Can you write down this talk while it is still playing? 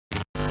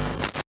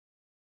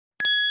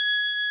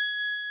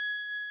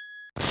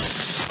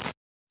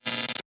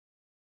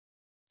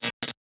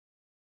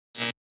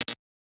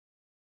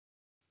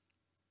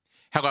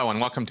Hello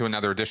and welcome to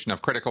another edition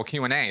of Critical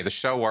Q&A, the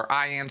show where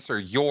I answer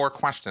your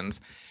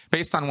questions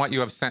based on what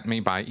you have sent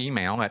me by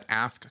email at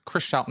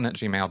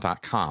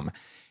askchrisshelton@gmail.com.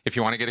 If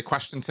you want to get a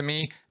question to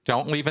me,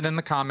 don't leave it in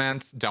the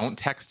comments, don't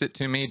text it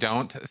to me,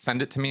 don't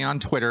send it to me on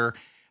Twitter.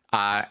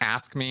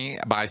 Ask me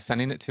by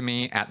sending it to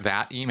me at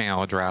that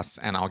email address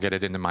and I'll get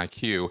it into my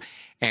queue.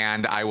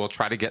 And I will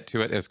try to get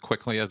to it as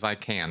quickly as I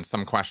can.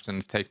 Some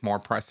questions take more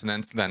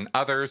precedence than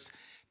others,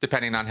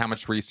 depending on how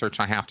much research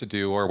I have to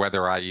do or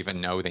whether I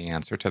even know the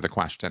answer to the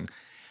question.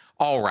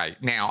 All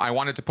right, now I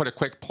wanted to put a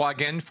quick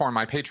plug in for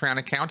my Patreon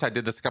account. I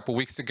did this a couple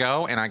weeks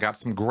ago and I got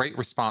some great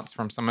response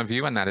from some of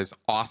you, and that is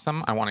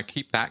awesome. I want to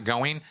keep that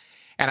going.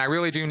 And I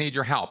really do need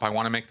your help. I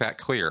want to make that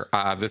clear.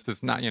 This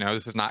is not,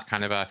 this is not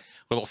kind of a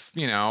little,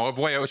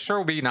 boy, it sure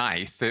would be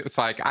nice. It's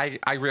like,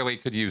 I really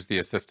could use the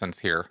assistance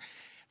here.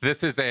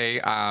 This is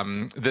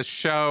this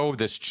show,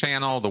 this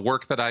channel, the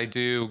work that I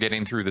do,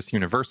 getting through this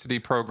university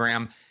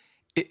program,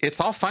 it's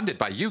all funded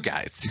by you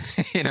guys.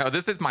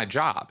 This is my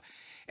job.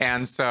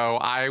 And so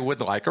I would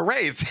like a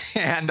raise.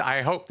 And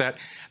I hope that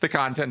the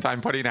content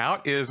I'm putting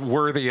out is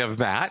worthy of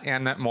that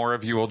and that more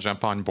of you will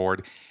jump on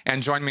board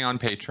and join me on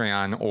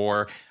Patreon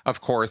or,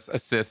 of course,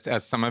 assist,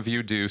 as some of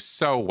you do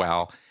so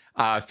well,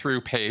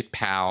 through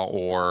PayPal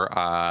or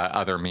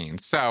other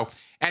means. So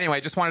anyway,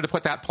 just wanted to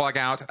put that plug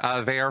out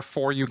there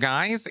for you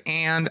guys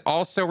and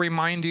also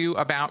remind you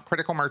about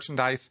Critical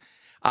Merchandise,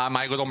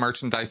 my little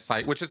merchandise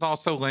site, which is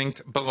also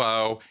linked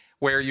below,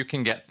 where you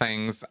can get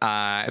things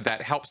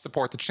that help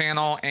support the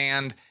channel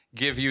and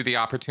give you the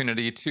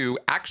opportunity to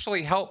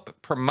actually help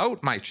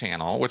promote my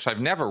channel, which I've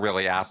never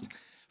really asked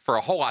for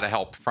a whole lot of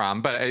help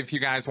from. But if you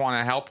guys want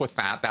to help with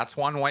that, that's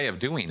one way of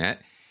doing it.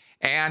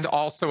 And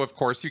also, of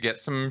course, you get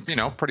some,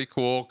 pretty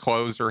cool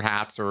clothes or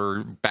hats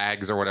or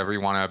bags or whatever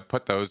you want to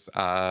put those,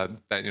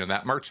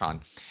 that merch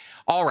on.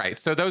 All right,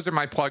 so those are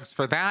my plugs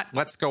for that.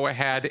 Let's go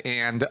ahead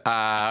and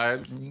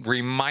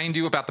remind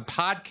you about the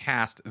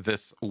podcast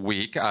this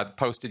week,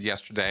 posted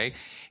yesterday.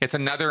 It's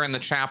another in the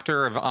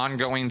chapter of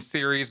ongoing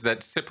series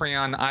that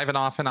Cyprian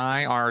Ivanov and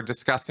I are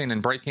discussing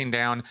and breaking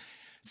down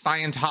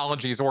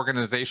Scientology's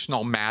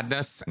organizational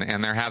madness.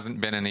 And there hasn't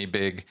been any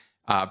big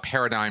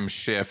paradigm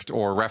shift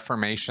or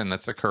reformation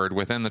that's occurred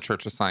within the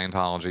Church of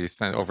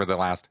Scientology over the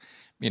last,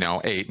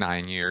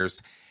 8-9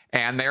 years.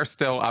 And they're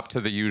still up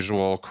to the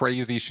usual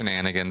crazy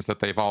shenanigans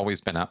that they've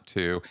always been up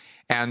to.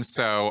 And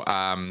so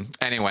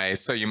anyway,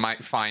 so you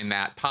might find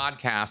that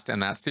podcast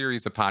and that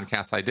series of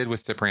podcasts I did with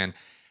Cyprian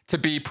to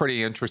be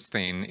pretty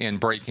interesting in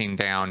breaking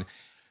down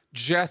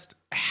just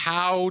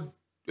how,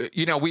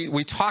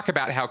 we talk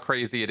about how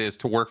crazy it is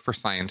to work for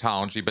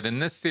Scientology, but in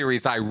this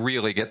series, I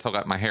really get to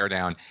let my hair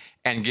down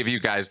and give you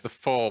guys the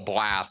full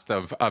blast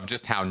of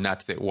just how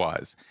nuts it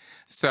was.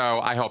 So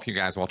I hope you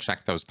guys will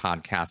check those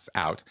podcasts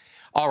out.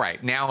 All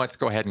right, now let's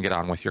go ahead and get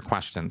on with your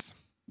questions.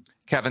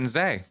 Kevin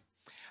Zay,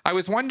 I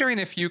was wondering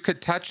if you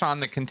could touch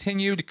on the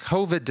continued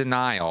COVID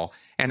denial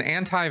and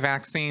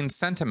anti-vaccine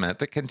sentiment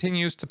that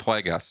continues to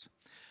plague us.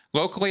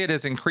 Locally, it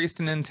has increased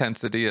in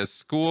intensity as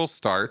school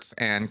starts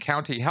and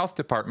county health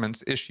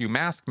departments issue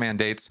mask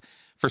mandates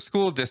for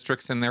school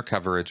districts in their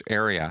coverage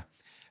area.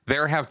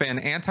 There have been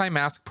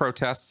anti-mask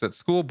protests at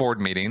school board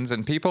meetings,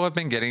 and people have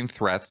been getting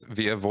threats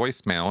via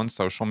voicemail and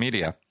social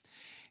media.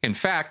 In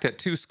fact, at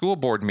 2 school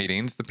board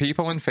meetings, the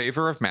people in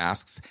favor of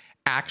masks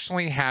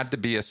actually had to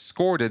be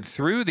escorted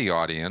through the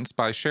audience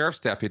by sheriff's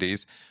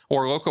deputies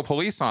or local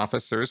police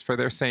officers for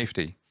their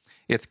safety.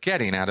 It's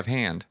getting out of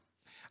hand.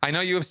 I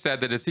know you have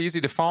said that it's easy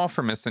to fall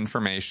for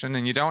misinformation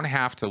and you don't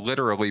have to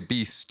literally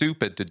be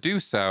stupid to do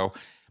so,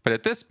 but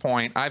at this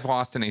point, I've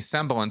lost any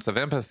semblance of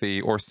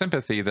empathy or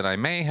sympathy that I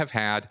may have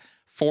had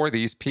for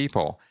these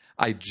people.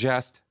 I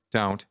just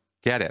don't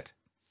get it.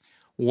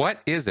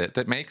 What is it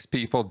that makes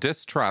people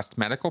distrust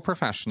medical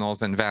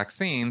professionals and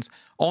vaccines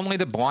only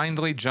to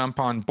blindly jump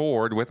on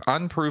board with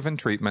unproven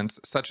treatments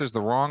such as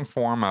the wrong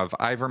form of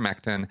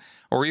ivermectin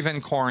or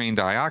even chlorine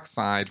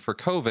dioxide for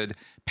COVID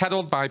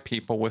peddled by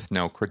people with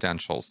no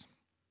credentials?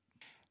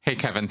 Hey,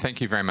 Kevin,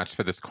 thank you very much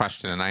for this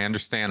question. And I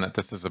understand that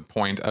this is a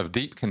point of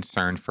deep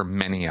concern for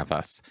many of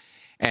us,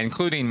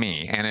 including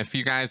me. And if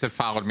you guys have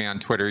followed me on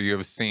Twitter, you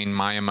have seen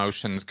my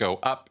emotions go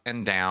up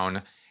and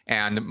down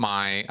and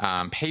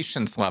my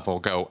patience level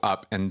go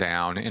up and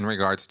down in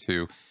regards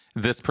to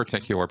this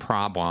particular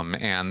problem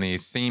and the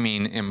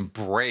seeming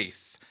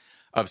embrace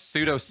of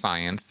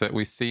pseudoscience that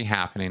we see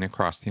happening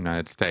across the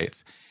United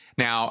States.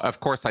 Now,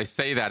 of course, I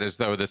say that as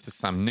though this is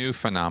some new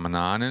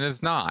phenomenon, and it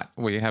is not.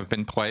 We have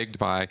been plagued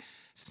by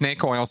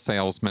snake oil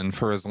salesmen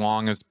for as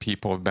long as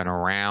people have been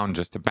around,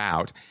 just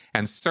about.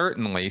 And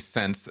certainly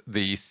since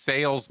the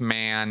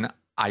salesman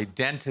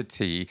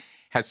identity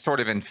has sort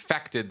of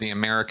infected the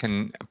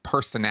American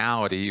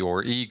personality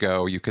or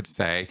ego, you could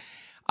say,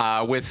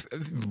 with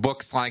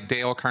books like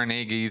Dale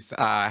Carnegie's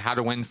How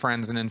to Win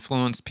Friends and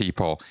Influence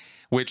People,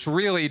 which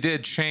really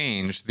did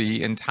change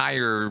the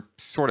entire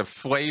sort of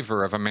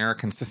flavor of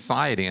American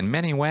society in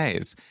many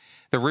ways.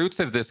 The roots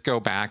of this go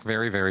back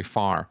very, very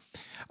far.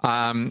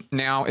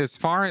 Now, as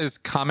far as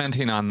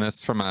commenting on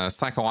this from a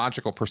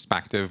psychological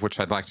perspective, which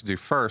I'd like to do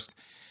first,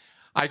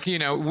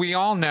 we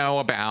all know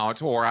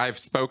about, or I've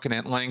spoken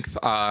at length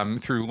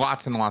through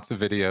lots and lots of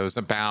videos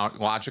about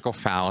logical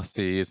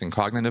fallacies and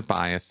cognitive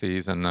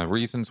biases and the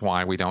reasons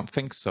why we don't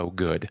think so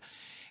good.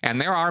 And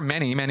there are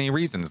many, many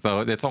reasons, though.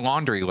 It's a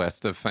laundry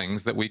list of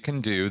things that we can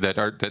do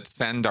that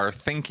send our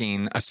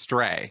thinking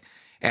astray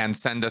and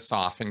send us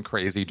off in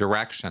crazy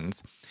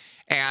directions.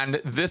 And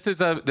this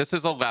is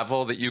a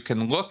level that you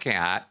can look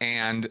at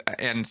and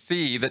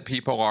see that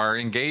people are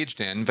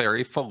engaged in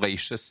very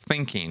fallacious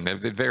thinking,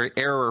 very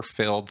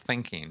error-filled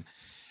thinking.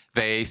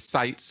 They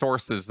cite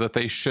sources that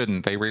they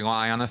shouldn't. They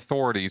rely on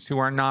authorities who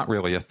are not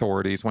really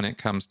authorities when it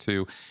comes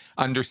to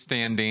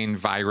understanding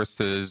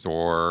viruses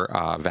or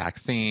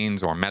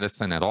vaccines or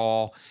medicine at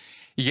all.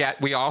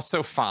 Yet we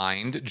also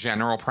find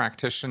general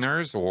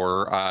practitioners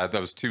or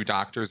those two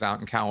doctors out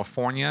in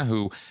California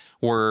who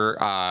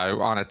were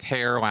on a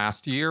tear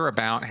last year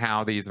about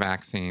how these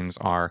vaccines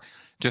are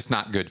just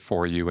not good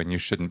for you and you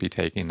shouldn't be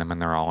taking them and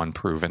they're all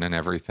unproven and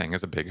everything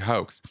is a big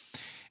hoax.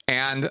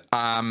 And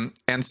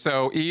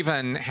so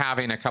even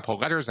having a couple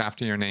letters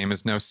after your name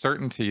is no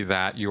certainty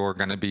that you're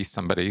going to be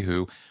somebody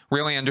who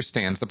really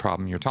understands the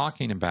problem you're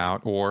talking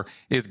about or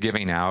is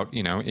giving out,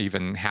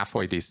 even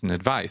halfway decent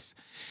advice.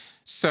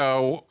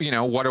 So,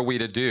 what are we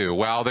to do?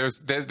 Well,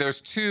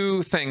 there's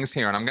two things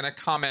here, and I'm going to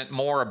comment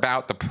more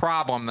about the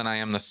problem than I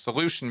am the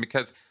solution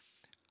because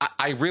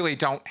I really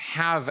don't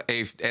have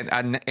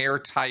an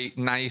airtight,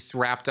 nice,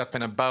 wrapped up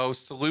in a bow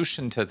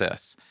solution to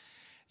this.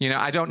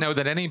 I don't know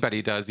that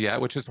anybody does yet,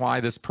 which is why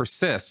this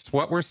persists.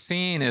 What we're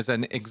seeing is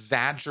an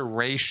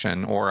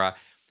exaggeration or a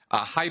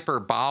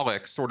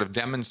hyperbolic sort of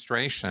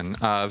demonstration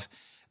of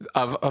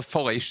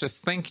fallacious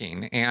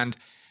thinking. And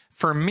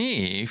for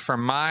me,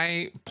 from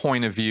my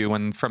point of view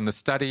and from the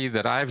study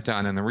that I've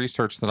done and the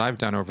research that I've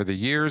done over the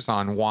years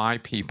on why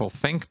people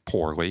think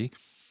poorly,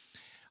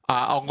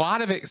 a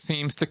lot of it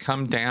seems to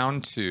come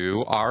down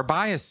to our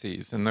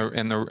biases and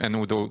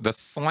the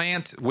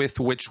slant with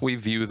which we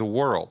view the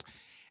world.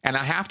 And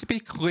I have to be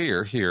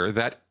clear here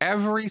that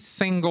every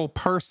single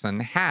person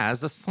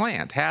has a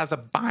slant, has a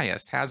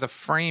bias, has a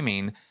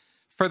framing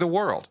for the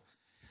world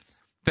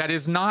that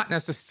is not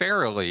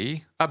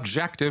necessarily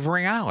objective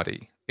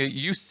reality.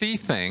 You see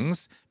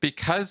things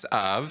because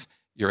of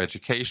your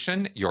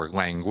education, your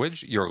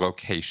language, your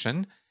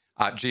location,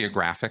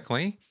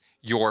 geographically,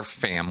 your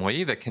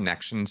family, the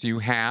connections you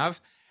have.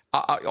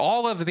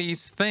 All of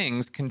these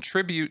things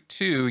contribute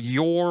to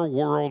your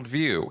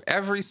worldview.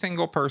 Every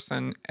single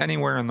person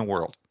anywhere in the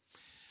world.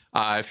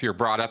 If you're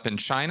brought up in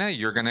China,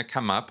 you're going to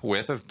come up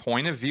with a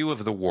point of view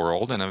of the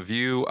world and a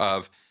view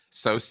of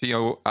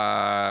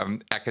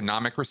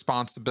socio-economic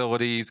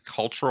responsibilities,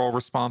 cultural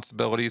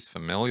responsibilities,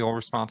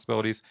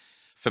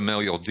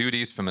 familial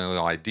duties,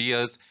 familial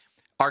ideas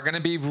are going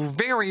to be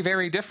very,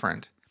 very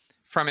different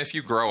from if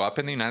you grow up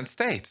in the United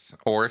States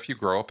or if you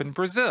grow up in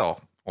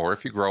Brazil or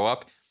if you grow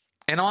up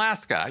in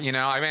Alaska.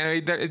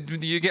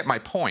 You get my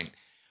point.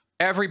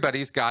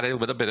 Everybody's got a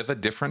little bit of a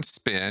different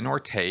spin or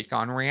take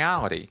on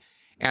reality.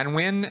 And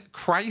when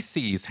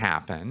crises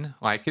happen,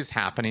 like is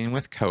happening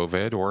with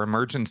COVID or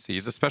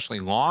emergencies, especially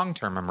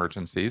long-term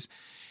emergencies,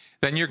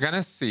 then you're going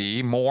to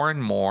see more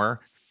and more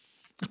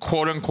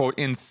quote-unquote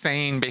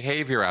insane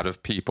behavior out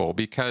of people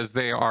because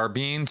they are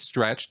being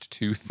stretched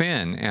too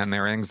thin and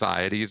their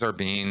anxieties are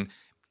being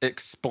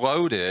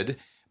exploded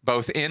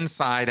both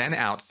inside and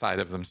outside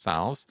of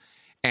themselves.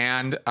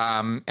 And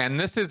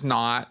this is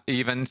not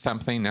even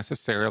something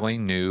necessarily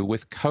new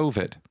with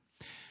COVID.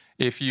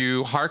 If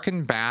you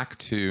hearken back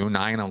to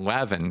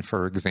 9/11,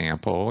 for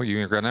example,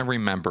 you're going to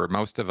remember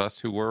most of us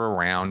who were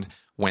around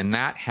when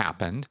that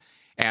happened,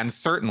 and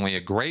certainly a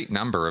great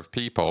number of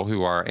people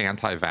who are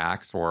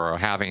anti-vax or are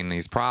having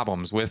these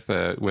problems with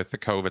the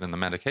COVID and the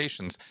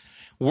medications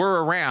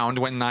were around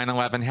when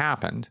 9/11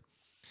 happened.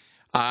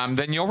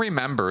 Then you'll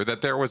remember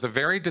that there was a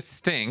very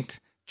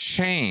distinct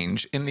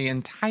change in the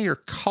entire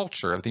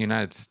culture of the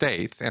United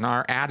States and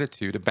our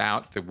attitude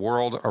about the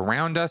world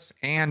around us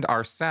and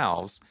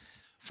ourselves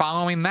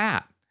following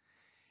that.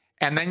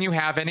 And then you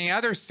have any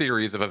other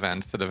series of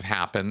events that have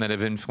happened that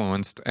have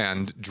influenced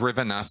and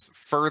driven us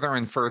further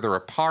and further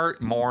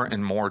apart, more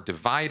and more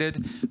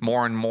divided,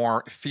 more and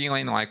more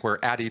feeling like we're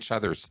at each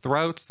other's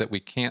throats, that we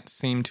can't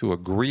seem to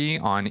agree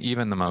on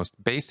even the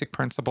most basic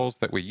principles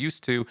that we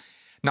used to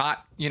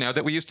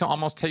that we used to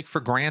almost take for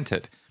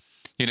granted.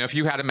 If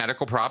you had a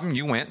medical problem,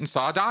 you went and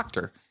saw a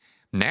doctor.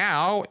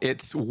 Now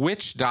it's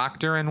which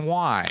doctor and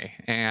why,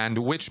 and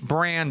which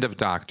brand of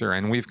doctor.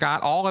 And we've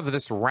got all of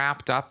this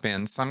wrapped up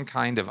in some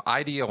kind of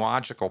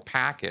ideological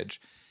package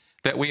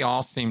that we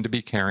all seem to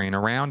be carrying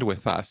around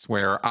with us,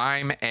 where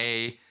I'm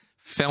a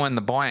fill in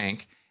the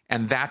blank,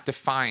 and that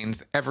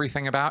defines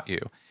everything about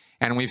you.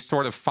 And we've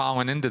sort of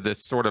fallen into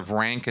this sort of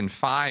rank and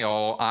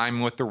file.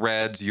 I'm with the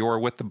Reds, you're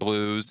with the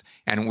Blues,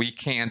 and we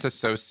can't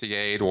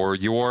associate, or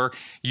you want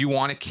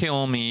to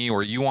kill me,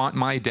 or you want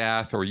my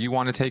death, or you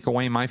want to take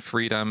away my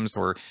freedoms,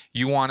 or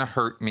you want to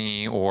hurt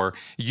me, or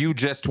you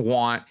just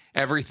want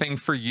everything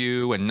for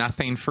you and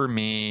nothing for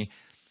me.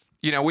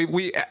 You know,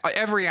 we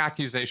every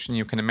accusation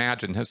you can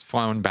imagine has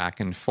flown back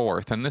and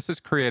forth. And this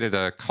has created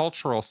a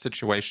cultural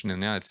situation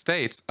in the United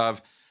States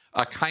of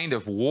a kind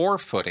of war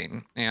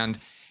footing. And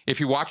if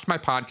you watched my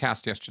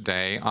podcast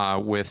yesterday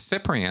with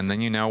Cyprian,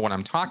 then you know what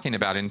I'm talking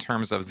about in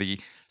terms of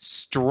the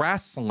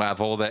stress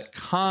level that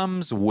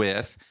comes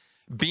with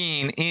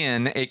being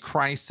in a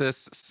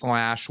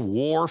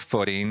crisis/war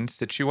footing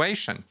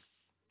situation.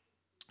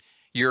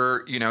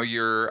 Your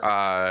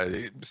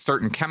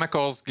certain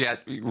chemicals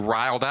get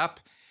riled up.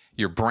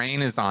 Your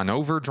brain is on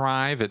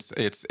overdrive.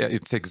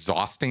 It's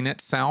exhausting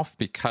itself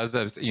because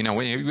of,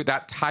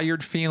 that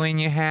tired feeling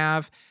you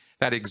have,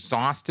 that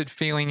exhausted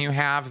feeling you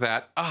have,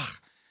 that,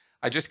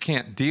 I just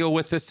can't deal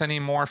with this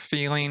anymore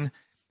feeling.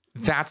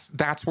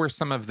 That's where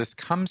some of this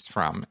comes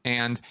from.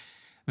 And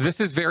this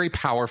is very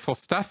powerful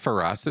stuff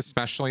for us,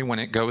 especially when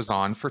it goes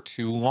on for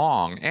too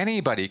long.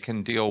 Anybody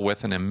can deal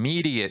with an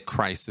immediate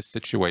crisis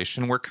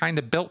situation. We're kind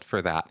of built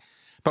for that.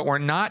 But we're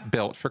not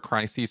built for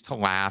crises to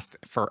last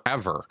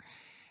forever.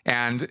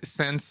 And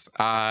since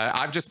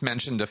I've just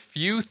mentioned a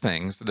few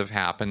things that have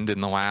happened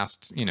in the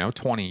last,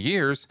 20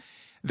 years,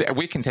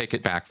 we can take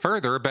it back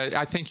further, but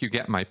I think you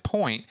get my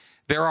point.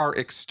 There are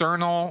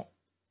external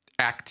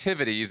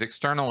activities,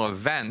 external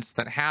events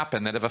that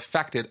happen that have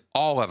affected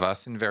all of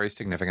us in very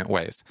significant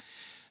ways.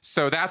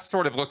 So that's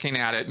sort of looking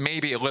at it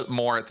maybe a little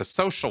more at the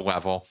social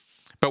level,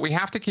 but we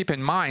have to keep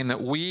in mind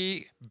that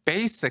we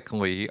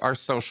basically are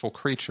social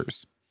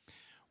creatures.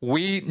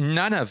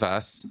 None of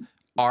us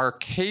are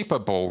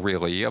capable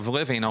really of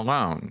living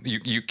alone.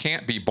 You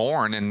can't be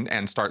born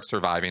and start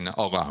surviving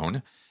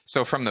alone.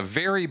 So from the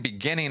very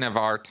beginning of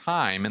our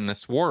time in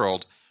this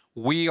world,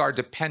 we are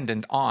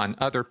dependent on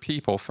other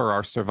people for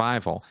our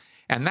survival.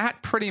 And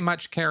that pretty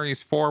much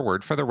carries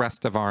forward for the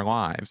rest of our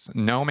lives.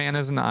 No man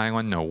is an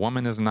island. No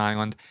woman is an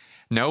island.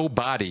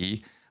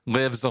 Nobody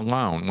lives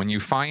alone. When you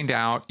find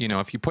out,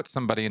 if you put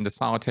somebody into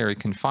solitary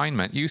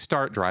confinement, you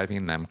start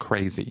driving them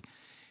crazy.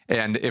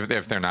 And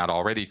if they're not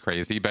already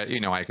crazy, but,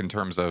 like in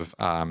terms of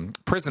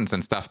prisons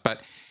and stuff.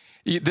 But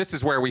this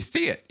is where we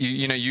see it.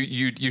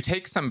 You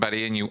take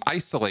somebody and you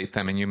isolate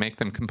them and you make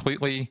them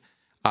completely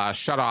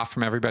shut off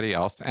from everybody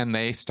else, and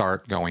they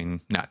start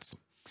going nuts.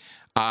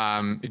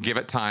 Give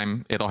it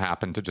time, it'll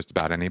happen to just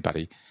about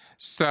anybody.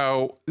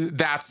 So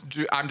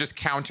I'm just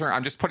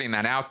putting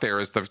that out there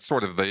as the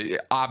sort of the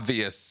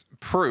obvious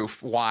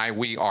proof why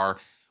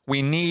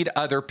we need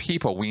other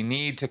people. We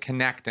need to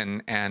connect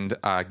and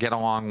get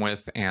along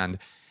with and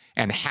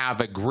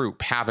have a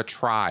group, have a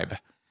tribe.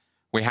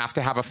 We have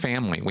to have a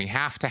family. We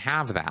have to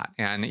have that.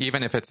 And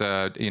even if it's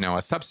a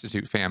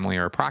substitute family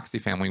or a proxy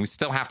family, we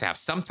still have to have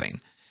something.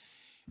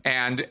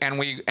 And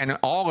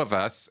all of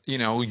us,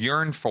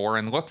 yearn for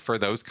and look for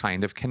those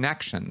kind of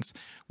connections.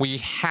 We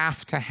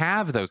have to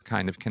have those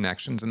kind of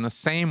connections in the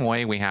same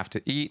way we have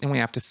to eat and we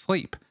have to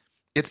sleep.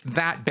 It's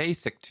that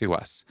basic to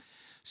us.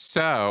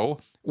 So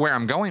where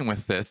I'm going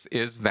with this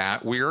is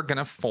that we're going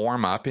to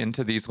form up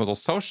into these little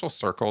social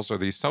circles or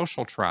these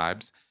social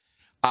tribes,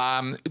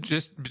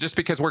 just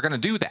because we're going to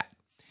do that.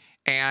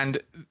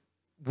 And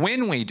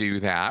when we do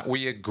that,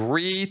 we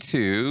agree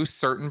to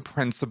certain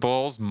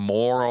principles,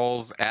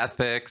 morals,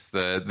 ethics,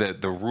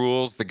 the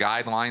rules, the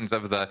guidelines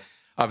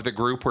of the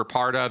group we're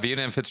part of,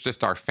 even if it's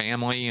just our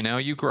family.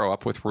 You grow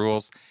up with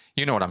rules.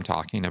 You know what I'm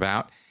talking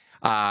about.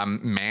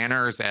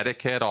 Manners,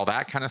 etiquette, all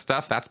that kind of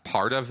stuff. That's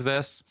part of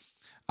this.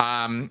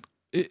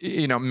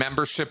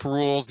 Membership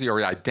rules,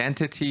 your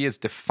identity is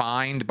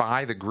defined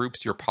by the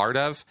groups you're part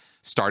of,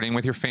 starting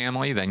with your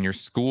family, then your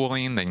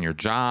schooling, then your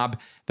job,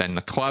 then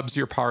the clubs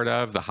you're part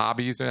of, the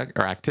hobbies or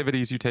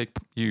activities you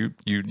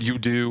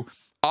do.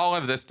 All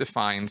of this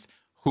defines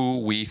who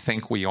we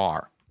think we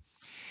are.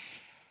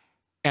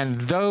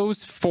 And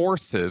those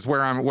forces,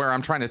 where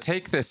I'm trying to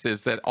take this,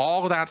 is that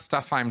all of that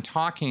stuff I'm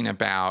talking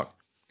about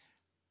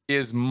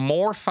is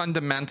more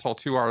fundamental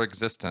to our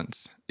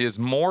existence, is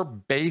more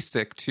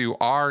basic to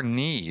our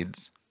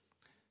needs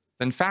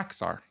than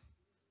facts are.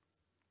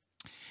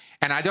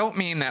 And I don't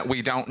mean that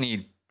we don't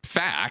need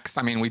facts.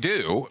 I mean, we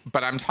do,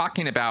 but I'm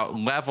talking about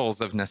levels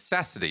of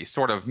necessity,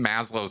 sort of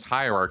Maslow's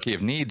hierarchy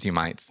of needs, you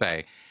might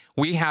say.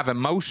 We have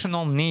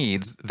emotional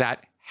needs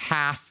that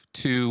have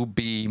to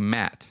be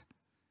met,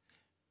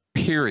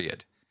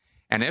 period.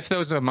 And if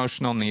those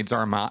emotional needs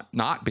are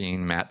not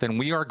being met, then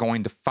we are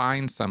going to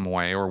find some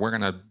way, or we're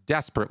going to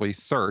desperately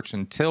search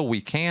until we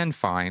can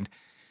find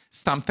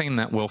something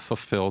that will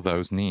fulfill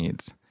those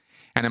needs.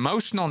 And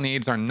emotional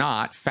needs are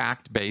not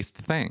fact-based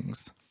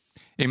things.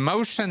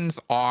 Emotions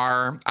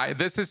are,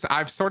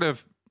 I'm sort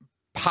of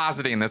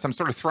positing this, I'm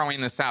sort of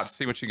throwing this out to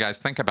see what you guys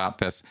think about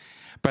this.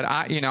 But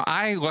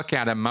I look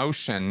at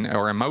emotion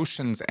or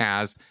emotions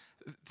as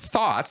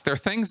thoughts. They're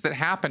things that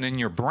happen in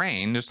your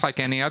brain, just like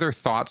any other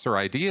thoughts or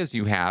ideas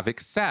you have,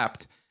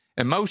 except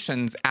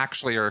Emotions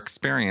actually are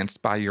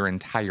experienced by your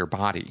entire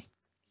body.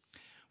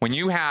 When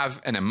you have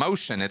an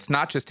emotion, it's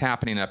not just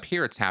happening up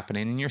here, it's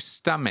happening in your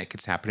stomach,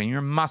 it's happening in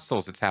your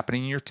muscles, it's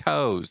happening in your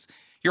toes.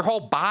 Your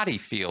whole body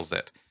feels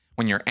it.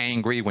 When you're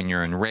angry, when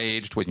you're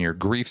enraged, when you're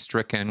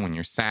grief-stricken, when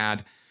you're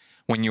sad,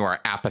 when you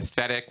are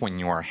apathetic, when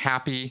you are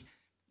happy,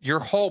 your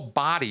whole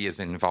body is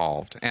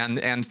involved. And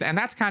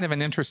that's kind of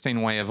an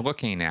interesting way of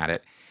looking at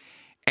it.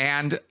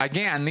 And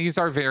again, these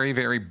are very,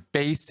 very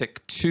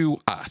basic to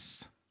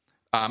us.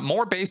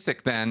 More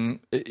basic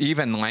than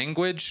even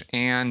language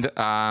and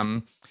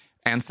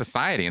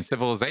society and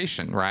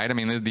civilization, right? I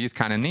mean, these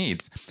kind of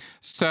needs.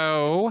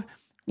 So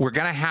we're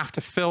going to have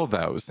to fill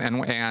those.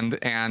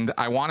 And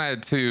I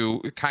wanted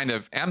to kind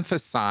of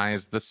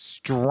emphasize the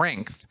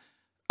strength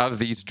of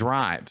these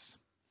drives,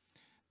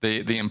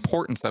 the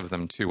importance of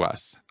them to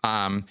us.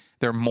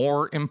 They're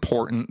more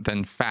important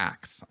than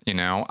facts.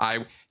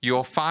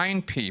 You'll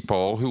find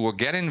people who will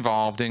get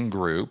involved in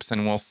groups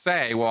and will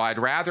say, well, I'd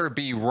rather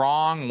be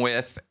wrong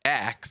with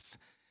X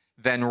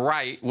than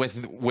right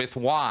with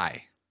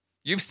Y.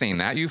 You've seen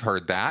that. You've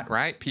heard that,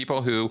 right?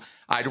 People who,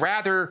 I'd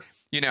rather,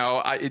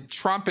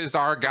 Trump is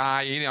our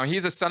guy.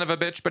 He's a son of a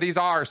bitch, but he's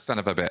our son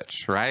of a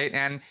bitch, right?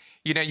 And,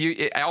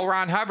 L.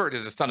 Ron Hubbard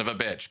is a son of a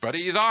bitch, but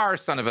he's our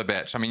son of a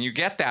bitch. I mean, you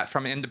get that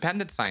from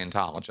independent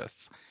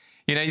Scientologists.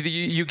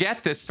 You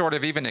get this sort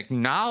of even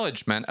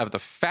acknowledgement of the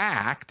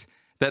fact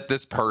that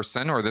this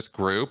person or this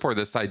group or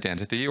this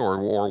identity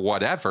or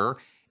whatever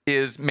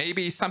is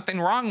maybe something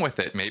wrong with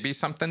it. Maybe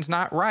something's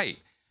not right.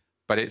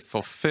 But it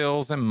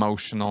fulfills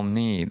emotional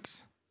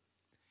needs.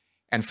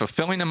 And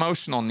fulfilling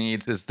emotional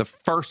needs is the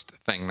first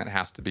thing that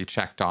has to be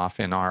checked off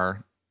in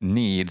our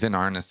needs, in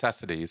our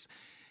necessities.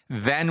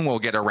 Then we'll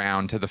get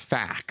around to the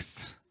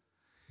facts.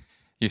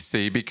 You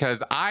see,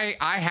 because I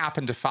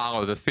happen to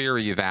follow the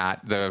theory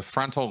that the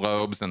frontal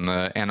lobes and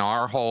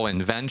our whole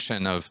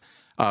invention of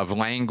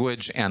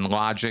language and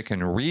logic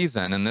and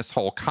reason and this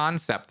whole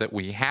concept that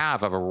we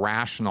have of a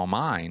rational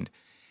mind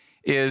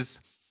is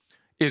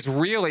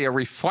really a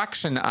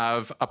reflection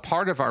of a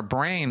part of our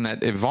brain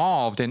that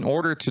evolved in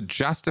order to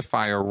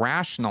justify or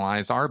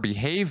rationalize our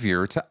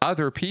behavior to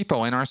other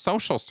people in our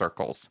social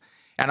circles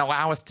and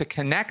allow us to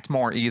connect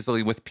more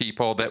easily with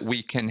people that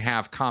we can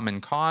have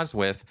common cause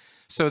with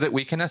so that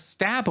we can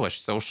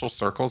establish social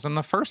circles in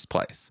the first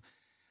place.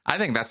 I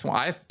think that's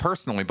why I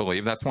personally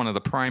believe that's one of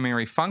the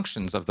primary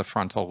functions of the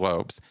frontal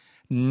lobes.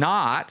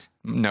 Not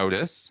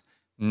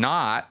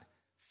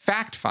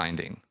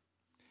fact-finding.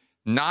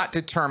 Not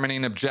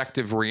determining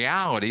objective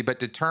reality, but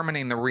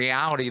determining the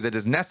reality that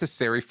is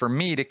necessary for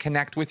me to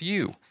connect with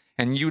you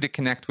and you to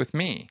connect with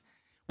me.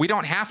 We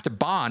don't have to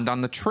bond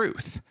on the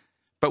truth,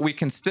 but we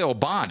can still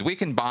bond. We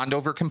can bond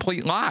over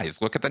complete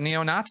lies. Look at the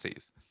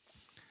neo-Nazis.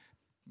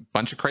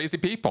 Bunch of crazy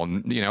people,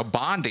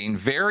 bonding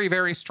very,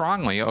 very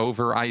strongly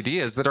over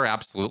ideas that are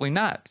absolutely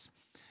nuts.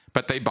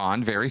 But they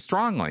bond very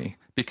strongly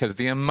because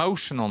the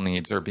emotional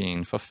needs are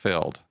being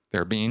fulfilled.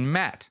 They're being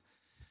met.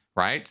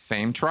 Right?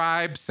 Same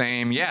tribe,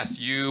 yes,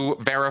 you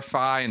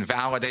verify and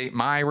validate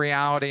my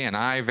reality and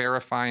I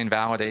verify and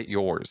validate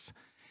yours.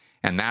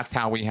 And that's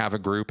how we have a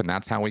group and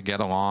that's how we get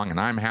along and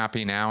I'm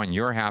happy now and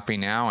you're happy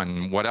now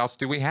and what else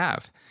do we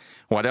have?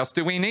 What else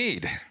do we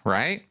need?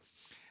 Right?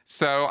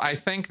 So I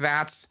think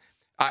that's,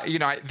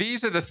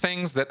 these are the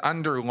things that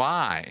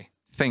underlie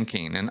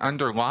thinking and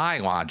underlie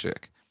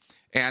logic.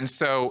 And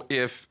so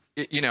if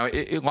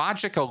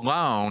logic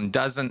alone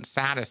doesn't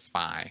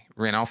satisfy.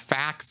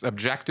 Facts,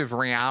 objective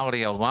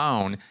reality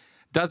alone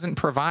doesn't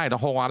provide a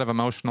whole lot of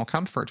emotional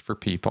comfort for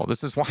people.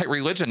 This is why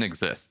religion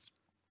exists.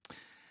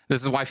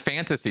 This is why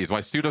fantasies,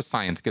 why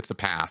pseudoscience gets a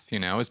pass,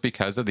 is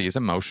because of these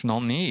emotional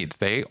needs.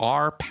 They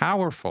are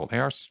powerful. They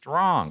are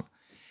strong.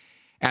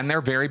 And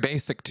they're very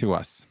basic to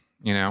us,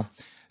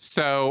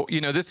 So,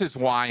 this is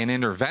why an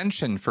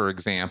intervention, for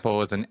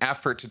example, is an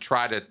effort to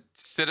try to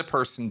sit a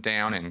person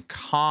down and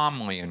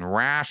calmly and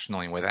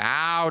rationally,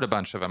 without a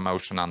bunch of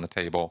emotion on the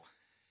table,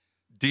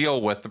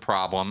 deal with the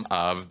problem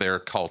of their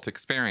cult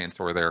experience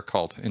or their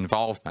cult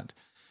involvement,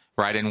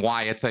 right? And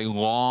why it's a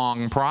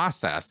long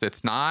process.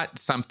 It's not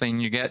something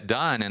you get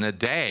done in a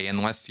day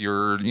unless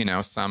you're,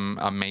 some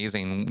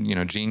amazing,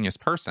 genius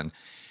person.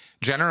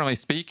 Generally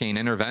speaking,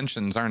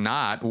 interventions are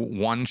not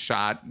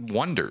one-shot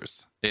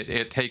wonders.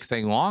 It takes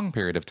a long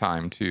period of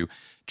time to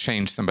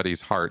change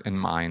somebody's heart and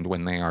mind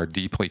when they are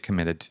deeply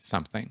committed to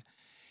something.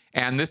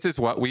 And this is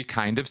what we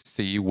kind of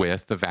see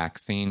with the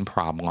vaccine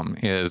problem,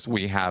 is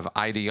we have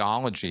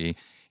ideology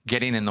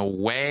getting in the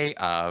way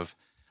of,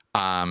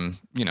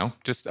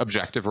 just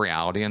objective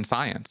reality and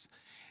science.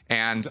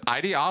 And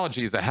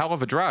ideology is a hell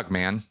of a drug,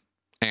 man.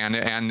 And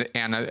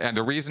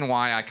the reason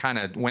why I kind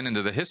of went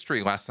into the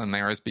history lesson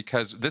there is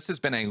because this has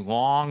been a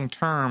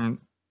long-term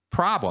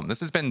problem.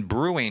 This has been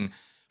brewing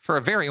for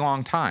a very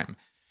long time.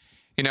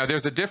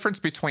 There's a difference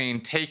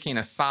between taking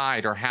a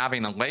side or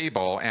having a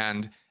label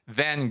and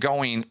then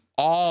going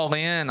all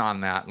in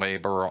on that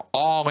label or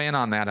all in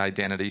on that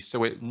identity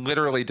so it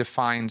literally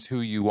defines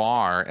who you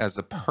are as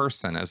a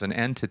person, as an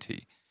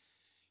entity.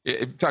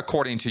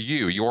 according to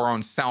you, your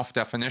own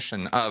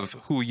self-definition of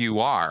who you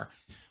are.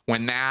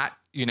 When that,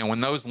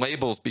 when those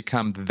labels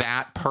become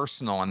that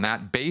personal and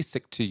that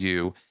basic to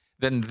you,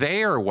 then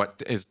they are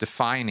what is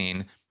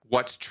defining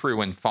what's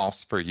true and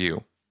false for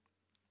you.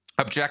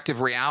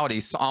 Objective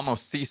reality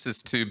almost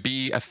ceases to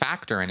be a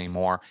factor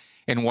anymore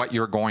in what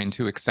you're going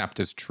to accept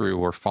as true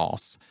or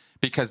false,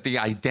 because the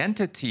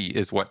identity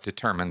is what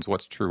determines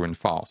what's true and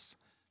false.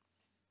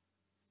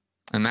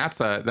 And that's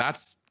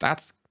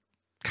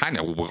kind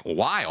of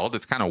wild.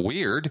 It's kind of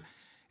weird.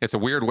 It's a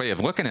weird way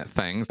of looking at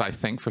things, I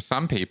think, for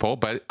some people.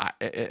 But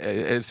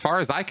as far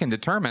as I can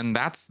determine,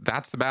 that's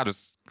about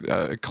as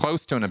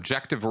close to an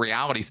objective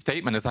reality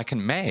statement as I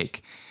can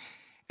make.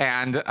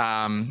 And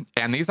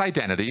these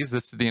identities,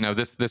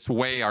 this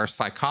way our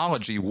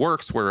psychology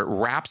works, where it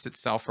wraps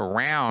itself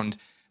around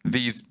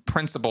these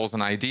principles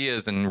and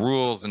ideas and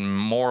rules and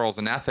morals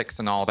and ethics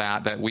and all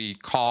that we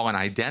call an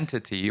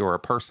identity or a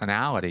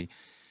personality.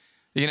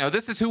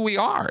 This is who we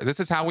are. This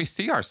is how we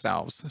see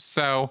ourselves.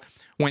 So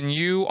when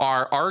you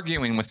are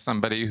arguing with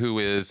somebody who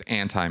is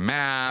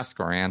anti-mask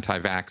or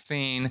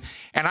anti-vaccine,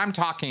 and I'm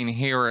talking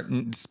here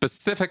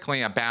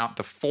specifically about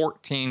the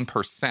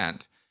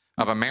 14%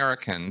 of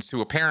Americans who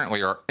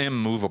apparently are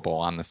immovable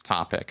on this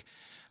topic.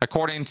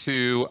 According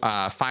to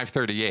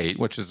 538,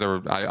 which is,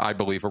 I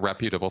believe, a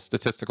reputable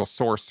statistical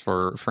source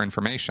for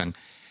information,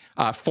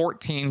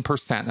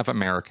 14% of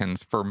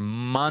Americans for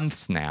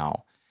months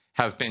now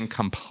have been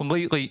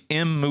completely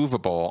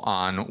immovable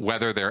on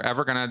whether they're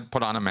ever going to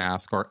put on a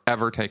mask or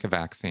ever take a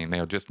vaccine. They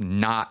are just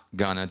not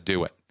going to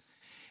do it.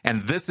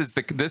 And this is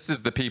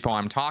the people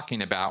I'm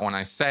talking about when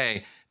I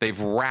say they've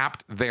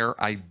wrapped their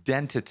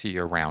identity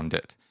around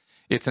it.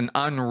 It's an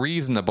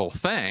unreasonable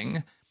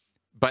thing,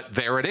 but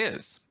there it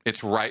is.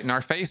 It's right in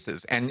our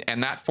faces. And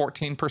that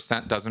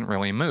 14% doesn't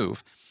really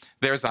move.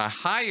 There's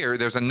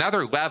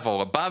another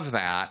level above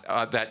that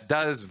that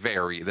does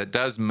vary, that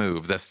does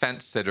move. The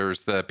fence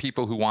sitters, the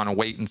people who want to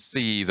wait and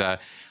see,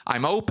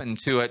 I'm open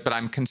to it, but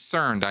I'm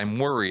concerned, I'm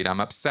worried, I'm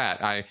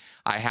upset. I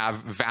have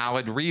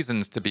valid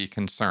reasons to be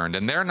concerned.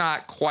 And they're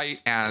not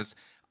quite as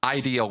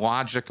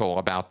ideological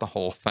about the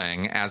whole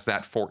thing as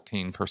that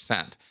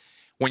 14%.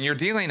 When you're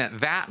dealing at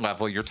that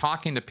level, you're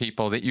talking to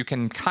people that you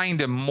can kind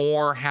of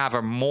have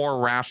a more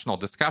rational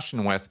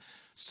discussion with,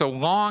 so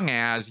long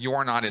as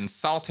you're not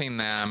insulting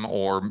them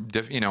or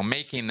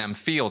making them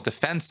feel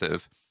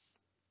defensive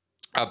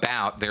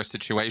about their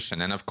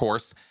situation. And of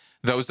course,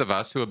 those of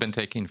us who have been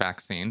taking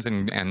vaccines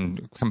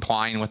and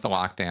complying with the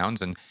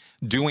lockdowns and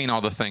doing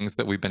all the things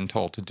that we've been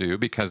told to do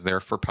because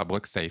they're for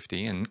public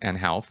safety and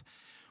health,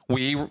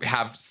 we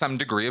have some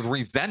degree of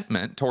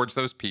resentment towards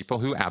those people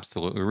who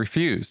absolutely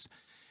refuse.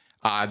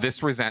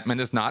 This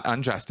resentment is not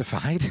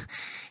unjustified.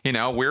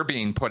 We're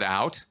being put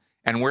out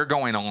and we're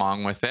going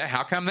along with it.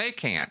 How come they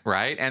can't,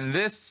 right? And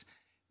this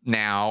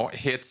now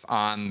hits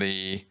on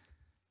the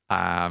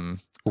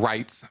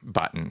rights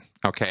button,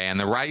 okay? And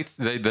the rights,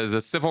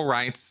 the civil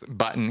rights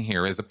button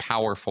here is a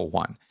powerful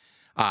one.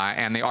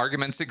 And the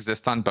arguments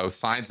exist on both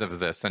sides of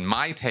this. And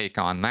my take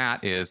on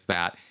that is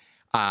that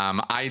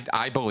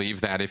I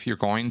believe that if you're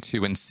going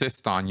to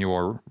insist on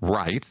your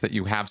rights, that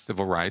you have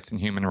civil rights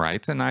and human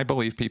rights, and I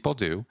believe people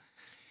do,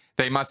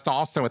 they must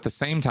also at the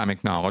same time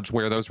acknowledge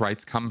where those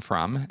rights come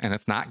from, and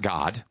it's not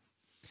God.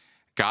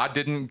 God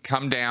didn't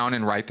come down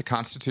and write the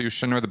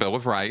Constitution or the Bill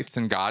of Rights,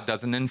 and God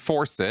doesn't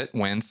enforce it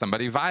when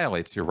somebody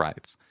violates your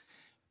rights.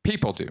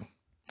 People do.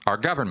 Our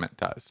government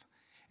does.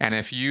 And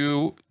if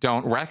you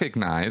don't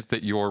recognize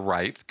that your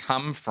rights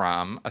come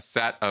from a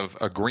set of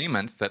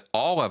agreements that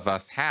all of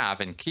us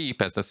have and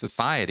keep as a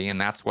society, and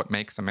that's what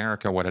makes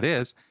America what it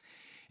is,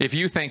 if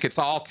you think it's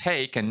all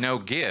take and no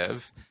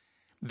give,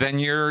 then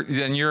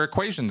your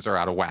equations are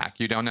out of whack.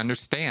 You don't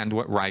understand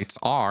what rights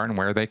are and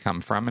where they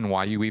come from and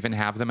why you even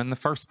have them in the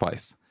first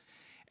place.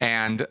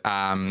 And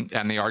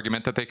the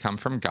argument that they come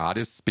from God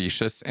is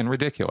specious and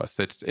ridiculous.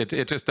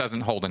 It just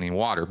doesn't hold any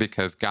water,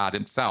 because God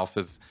himself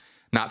is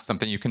not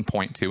something you can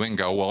point to and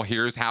go, well,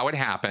 here's how it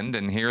happened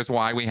and here's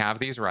why we have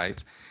these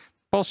rights.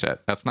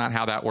 Bullshit. That's not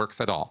how that works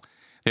at all.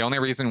 The only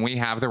reason we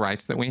have the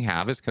rights that we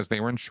have is because they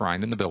were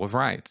enshrined in the Bill of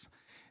Rights.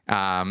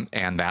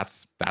 And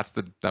that's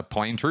the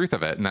plain truth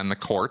of it. And then the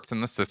courts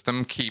and the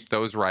system keep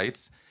those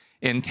rights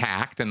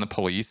intact, and the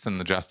police and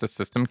the justice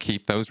system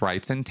keep those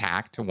rights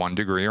intact to one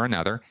degree or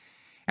another.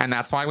 And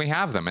that's why we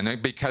have them.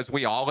 And because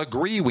we all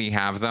agree we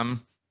have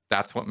them,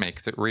 that's what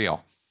makes it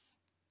real.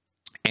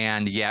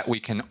 And yet we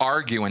can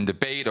argue and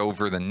debate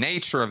over the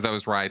nature of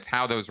those rights,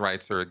 how those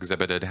rights are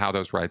exhibited, how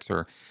those rights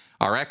are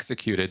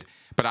executed.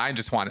 But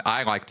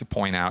I like to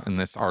point out in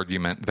this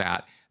argument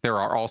that there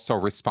are also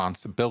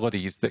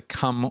responsibilities that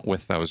come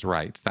with those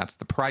rights. That's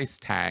the price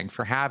tag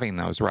for having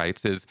those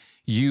rights, is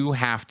you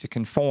have to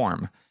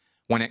conform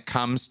when it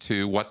comes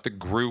to what the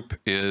group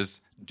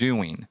is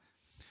doing.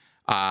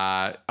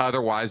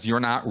 Otherwise, you're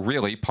not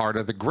really part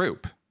of the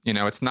group.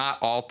 It's not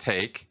all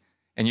take,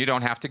 and you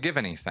don't have to give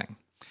anything.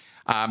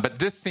 But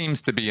this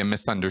seems to be a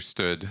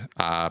misunderstood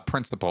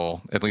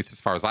principle, at least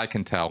as far as I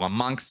can tell,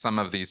 amongst some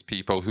of these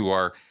people who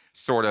are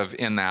sort of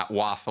in that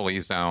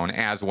waffly zone,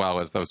 as well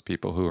as those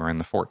people who are in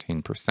the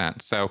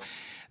 14%. So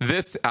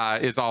this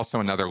is also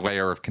another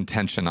layer of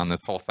contention on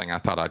this whole thing I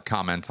thought I'd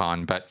comment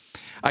on. But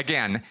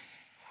again,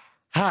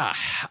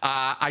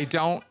 I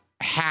don't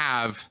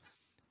have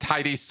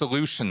tidy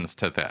solutions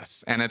to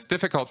this. And it's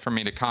difficult for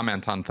me to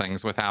comment on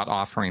things without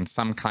offering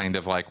some kind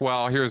of like,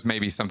 well, here's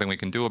maybe something we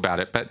can do about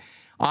it. But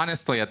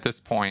honestly, at this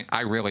point,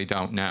 I really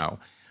don't know.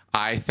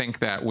 I think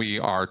that we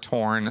are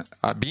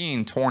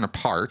being torn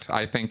apart.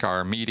 I think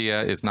our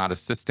media is not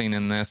assisting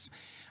in this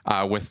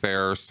with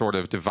their sort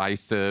of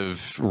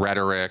divisive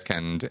rhetoric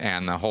and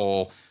the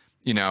whole,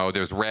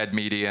 there's red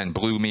media and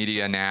blue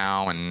media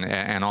now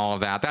and all of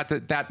that.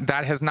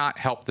 That has not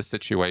helped the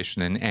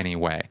situation in any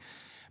way.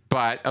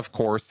 But of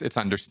course, it's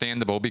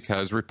understandable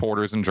because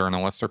reporters and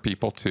journalists are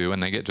people too,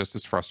 and they get just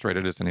as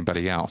frustrated as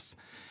anybody else.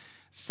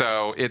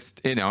 So it's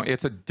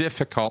a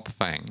difficult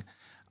thing.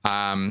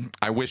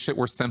 I wish it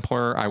were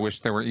simpler. I wish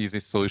there were easy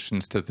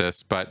solutions to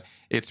this, but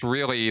it's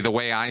really, the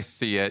way I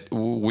see it,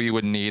 we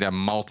would need a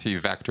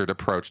multi-vectored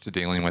approach to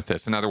dealing with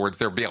this. In other words,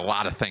 there'd be a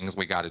lot of things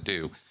we got to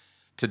do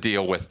to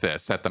deal with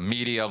this at the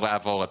media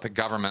level, at the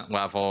government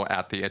level,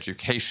 at the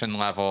education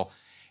level.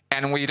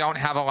 And we don't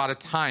have a lot of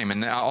time.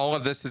 And all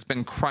of this has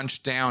been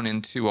crunched down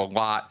into a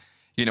lot.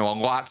 A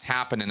lot's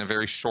happened in a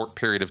very short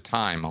period of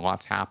time. A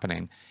lot's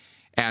happening.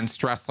 And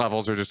stress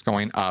levels are just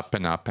going up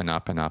and up and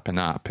up and up and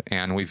up.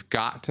 And we've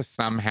got to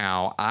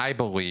somehow, I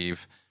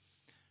believe,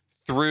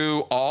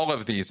 through all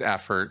of these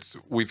efforts,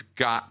 we've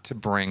got to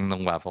bring the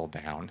level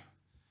down.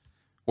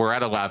 We're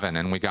at 11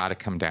 and we got to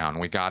come down.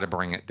 We got to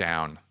bring it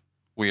down.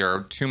 We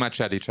are too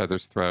much at each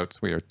other's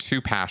throats. We are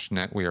too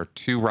passionate. We are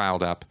too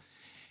riled up.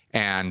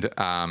 And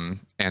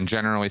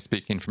generally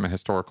speaking, from a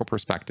historical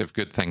perspective,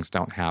 good things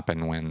don't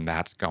happen when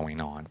that's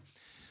going on.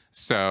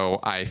 So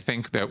I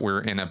think that we're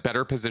in a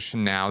better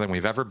position now than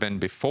we've ever been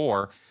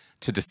before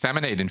to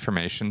disseminate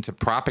information, to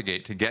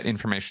propagate, to get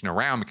information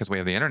around because we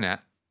have the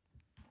internet.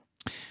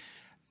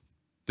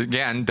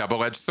 Again,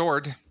 double-edged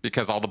sword,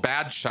 because all the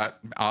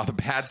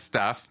bad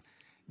stuff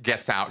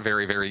gets out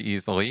very, very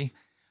easily.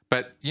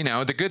 But,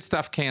 the good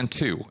stuff can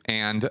too.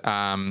 And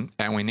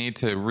we need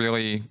to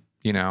really,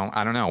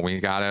 I don't know,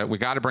 we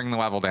gotta bring the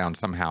level down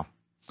somehow.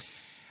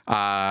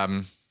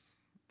 And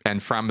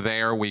from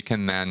there, we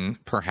can then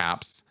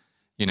perhaps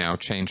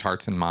change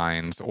hearts and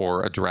minds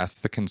or address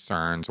the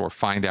concerns or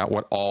find out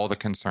what all the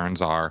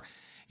concerns are.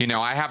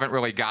 I haven't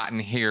really gotten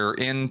here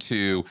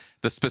into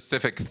the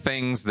specific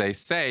things they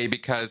say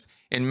because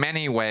in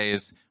many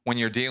ways, when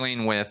you're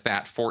dealing with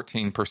that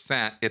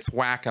 14%, it's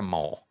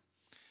whack-a-mole.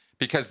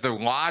 Because the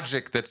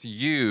logic that's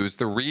used,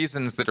 the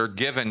reasons that are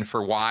given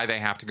for why they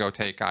have to go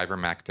take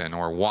ivermectin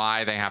or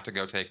why they have to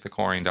go take the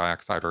chlorine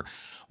dioxide or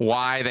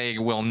why they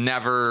will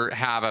never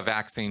have a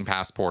vaccine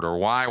passport or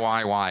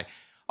why.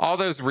 All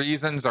those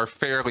reasons are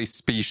fairly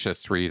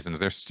specious reasons.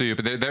 They're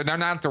stupid. They're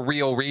not the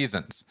real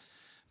reasons.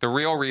 The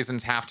real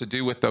reasons have to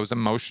do with those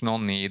emotional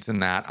needs and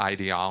that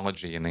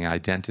ideology and the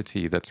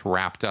identity that's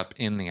wrapped up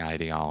in the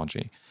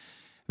ideology.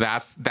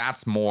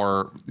 That's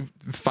more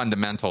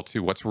fundamental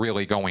to what's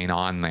really going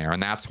on there.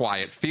 And that's why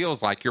it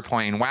feels like you're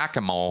playing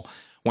whack-a-mole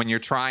when you're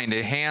trying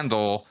to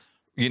handle,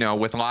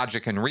 with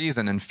logic and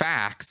reason and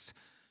facts,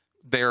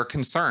 their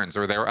concerns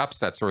or their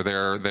upsets or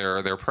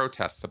their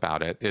protests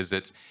about it.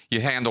 You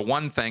handle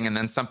one thing and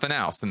then something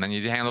else, and then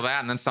you handle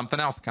that and then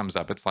something else comes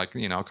up. It's like,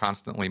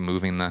 constantly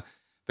moving the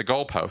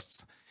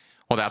goalposts.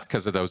 Well, that's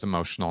because of those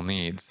emotional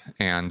needs.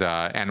 And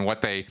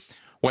what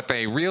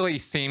they really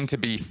seem to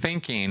be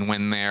thinking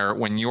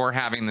when you're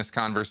having this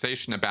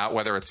conversation about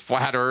whether it's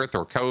flat earth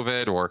or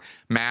COVID or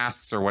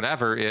masks or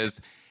whatever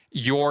is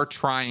you're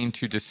trying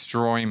to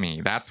destroy me.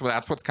 That's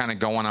what's kind of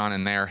going on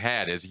in their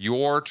head is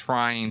you're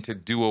trying to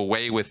do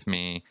away with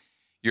me.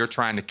 You're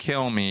trying to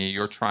kill me.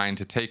 You're trying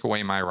to take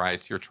away my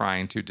rights. You're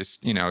trying to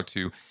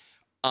to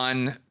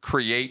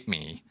uncreate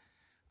me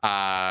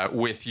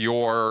with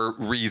your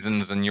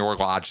reasons and your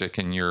logic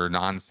and your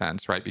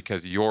nonsense, right?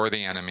 Because you're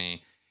the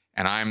enemy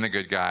and I'm the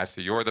good guy,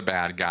 so you're the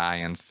bad guy,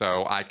 and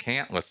so I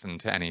can't listen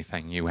to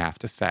anything you have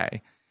to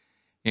say.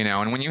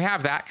 And when you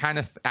have that kind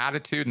of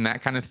attitude and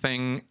that kind of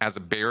thing as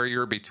a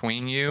barrier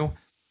between you,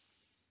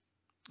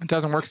 it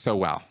doesn't work so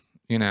well.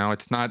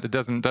 It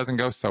doesn't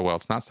go so well.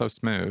 It's not so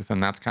smooth,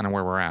 and that's kind of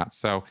where we're at.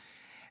 So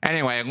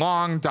anyway,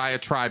 long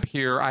diatribe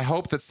here. I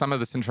hope that some of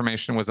this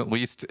information was at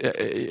least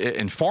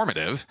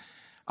informative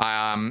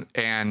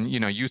and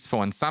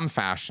useful in some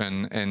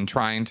fashion in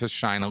trying to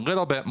shine a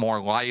little bit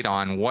more light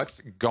on what's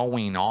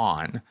going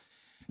on.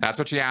 That's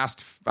what you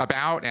asked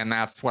about, and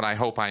that's what I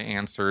hope I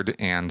answered.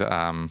 And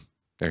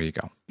there you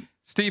go.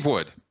 Steve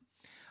Wood.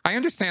 I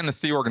understand the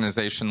Sea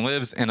Organization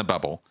lives in a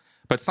bubble,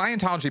 but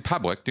Scientology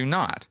public do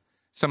not.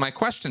 So my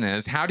question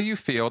is, how do you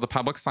feel the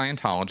public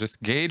Scientologists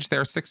gauge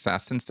their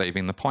success in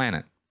saving the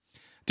planet?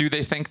 Do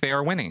they think they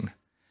are winning?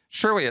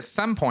 Surely at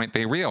some point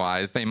they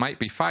realize they might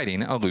be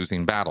fighting a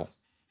losing battle.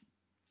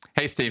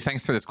 Hey, Steve,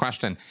 thanks for this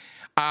question.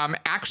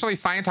 Actually,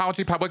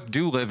 Scientology public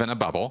do live in a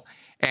bubble.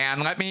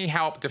 And let me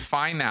help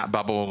define that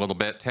bubble a little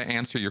bit to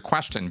answer your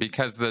question,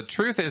 because the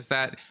truth is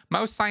that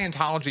most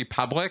Scientology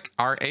public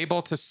are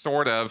able to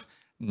sort of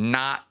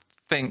not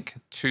think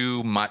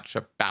too much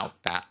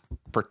about that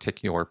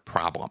particular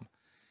problem.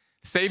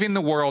 Saving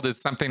the world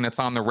is something that's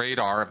on the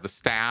radar of the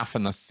staff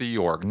and the Sea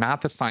Org,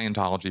 not the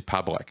Scientology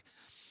public.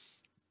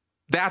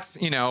 That's,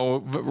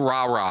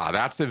 rah-rah.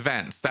 That's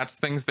events. That's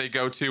things they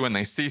go to and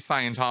they see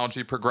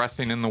Scientology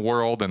progressing in the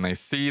world, and they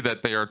see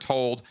that they are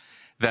told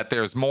that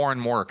there's more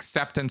and more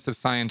acceptance of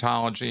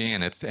Scientology,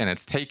 and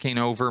it's taking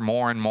over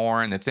more and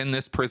more, and it's in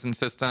this prison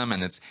system,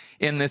 and it's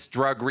in this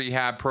drug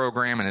rehab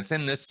program, and it's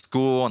in this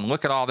school, and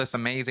look at all this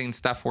amazing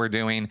stuff we're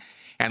doing,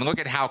 and look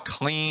at how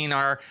clean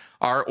our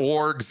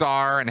orgs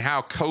are, and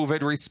how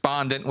COVID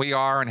respondent we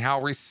are, and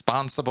how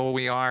responsible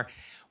we are.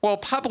 Well,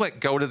 public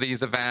go to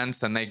these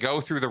events, and they go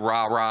through the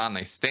rah-rah, and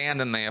they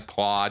stand and they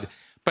applaud,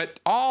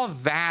 but all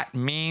that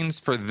means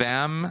for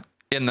them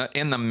in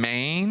the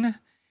main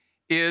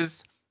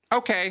is,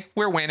 okay,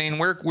 we're winning,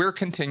 we're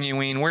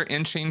continuing, we're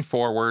inching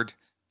forward.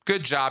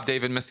 Good job,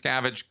 David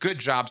Miscavige. Good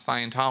job,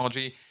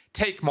 Scientology.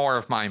 Take more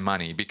of my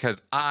money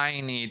because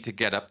I need to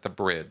get up the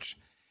bridge.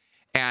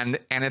 And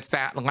it's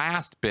that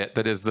last bit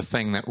that is the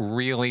thing that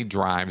really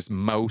drives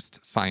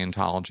most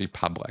Scientology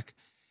public,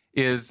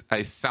 is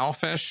a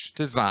selfish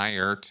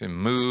desire to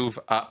move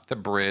up the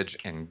bridge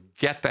and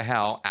get the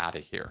hell out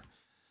of here.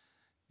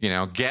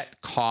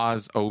 Get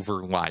cause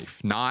over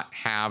life, not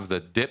have the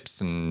dips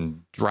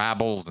and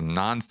drabbles and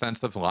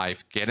nonsense of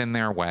life get in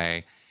their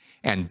way,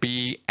 and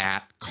be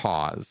at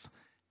cause.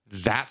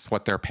 That's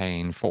what they're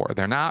paying for.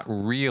 They're not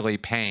really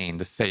paying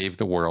to save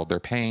the world. They're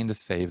paying to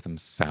save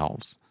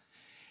themselves.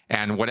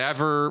 And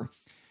whatever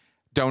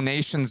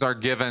donations are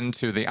given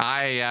to the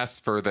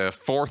IAS for the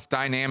Fourth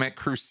Dynamic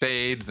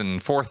Crusades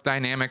and Fourth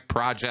Dynamic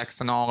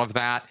projects and all of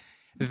that,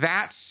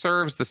 that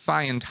serves the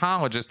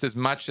Scientologist as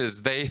much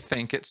as they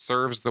think it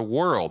serves the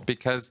world,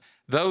 because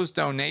those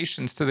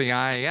donations to the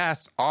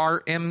IAS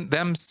are in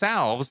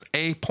themselves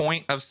a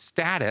point of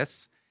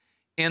status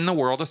in the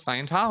world of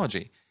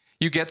Scientology.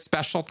 You get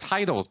special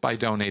titles by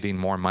donating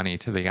more money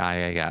to the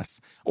IAS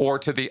or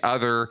to the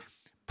other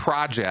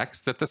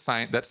projects that that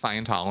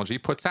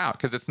Scientology puts out,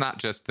 because it's not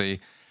just the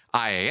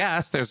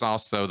IAS, there's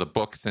also the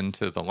books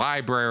into the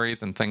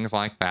libraries and things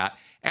like that.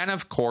 And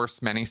of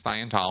course, many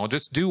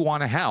Scientologists do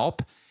want to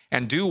help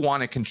and do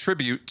want to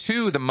contribute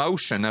to the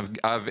motion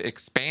of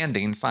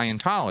expanding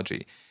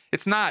Scientology.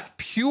 It's not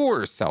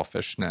pure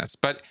selfishness,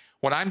 but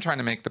what I'm trying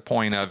to make the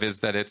point of is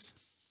that it's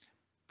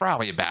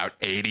probably about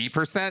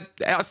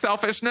 80%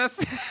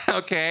 selfishness.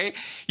 Okay,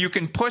 you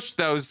can push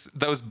those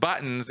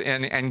buttons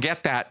and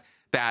get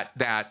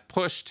that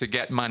push to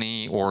get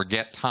money or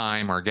get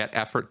time or get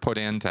effort put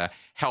in to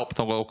help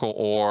the local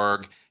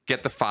org,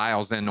 get the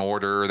files in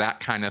order, that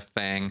kind of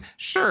thing.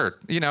 Sure,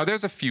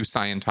 there's a few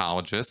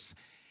Scientologists,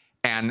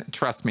 and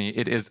trust me,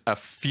 it is a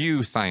few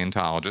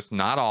Scientologists,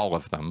 not all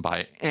of them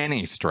by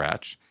any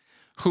stretch,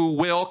 who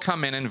will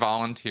come in and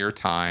volunteer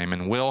time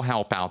and will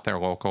help out their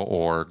local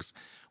orgs,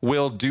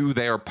 will do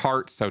their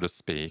part, so to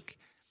speak.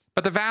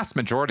 But the vast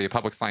majority of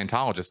public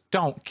Scientologists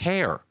don't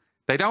care.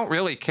 They don't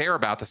really care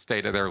about the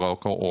state of their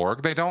local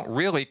org. They don't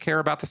really care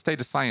about the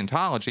state of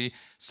Scientology,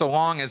 so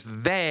long as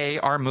they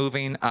are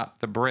moving up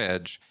the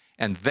bridge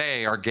and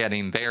they are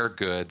getting their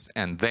goods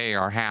and they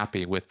are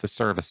happy with the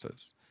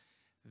services.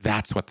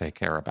 That's what they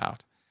care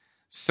about.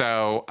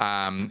 So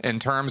in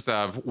terms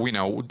of,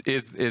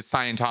 is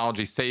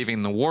Scientology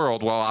saving the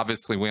world? Well,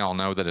 obviously we all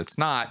know that it's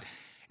not.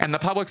 And the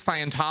public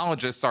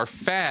Scientologists are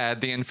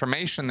fed the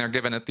information they're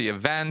given at the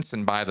events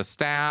and by the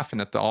staff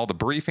and at all the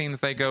briefings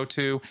they go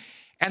to.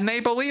 And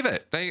they believe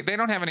it. They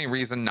don't have any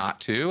reason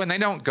not to. And they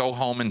don't go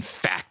home and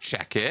fact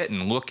check it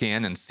and look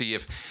in and see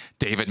if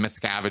David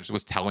Miscavige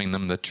was telling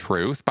them the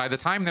truth. By the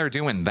time they're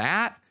doing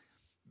that,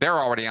 they're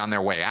already on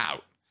their way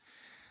out.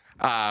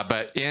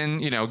 But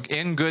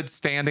in good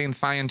standing,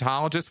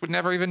 Scientologists would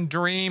never even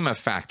dream of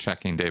fact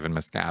checking David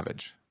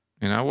Miscavige.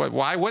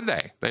 Why would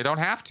they? They don't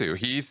have to.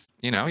 He's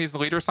the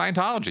leader of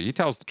Scientology. He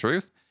tells the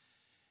truth.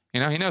 He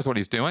knows what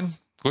he's doing.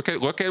 Look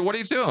at what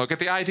he's doing. Look at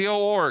the ideal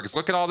orgs.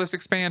 Look at all this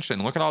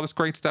expansion. Look at all this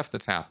great stuff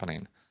that's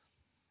happening.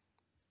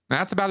 And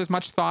that's about as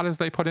much thought as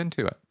they put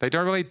into it. They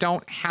really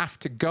don't have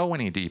to go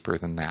any deeper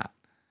than that.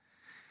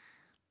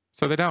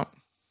 So they don't.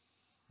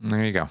 And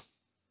there you go.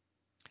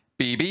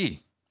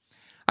 BB.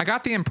 I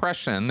got the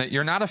impression that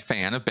you're not a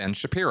fan of Ben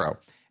Shapiro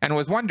and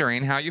was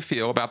wondering how you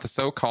feel about the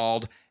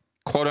so-called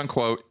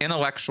quote-unquote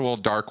intellectual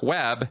dark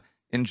web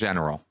in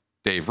general.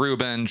 Dave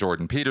Rubin,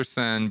 Jordan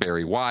Peterson,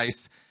 Barry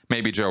Weiss,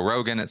 maybe Joe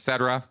Rogan,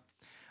 etc.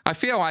 I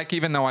feel like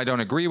even though I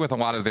don't agree with a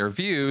lot of their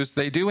views,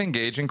 they do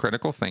engage in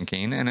critical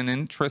thinking and an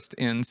interest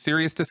in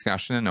serious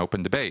discussion and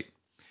open debate.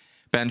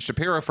 Ben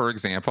Shapiro, for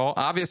example,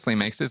 obviously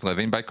makes his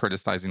living by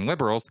criticizing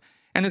liberals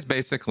and is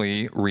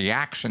basically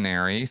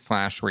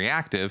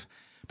reactionary/reactive,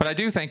 but I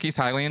do think he's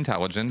highly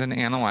intelligent and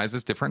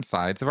analyzes different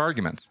sides of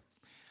arguments.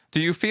 Do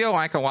you feel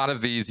like a lot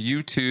of these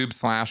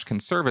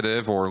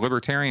YouTube/conservative or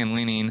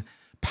libertarian-leaning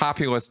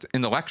populist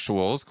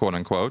intellectuals,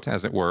 quote-unquote,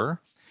 as it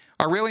were,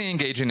 are really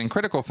engaging in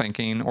critical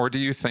thinking, or do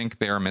you think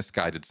they are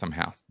misguided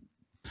somehow?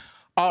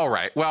 All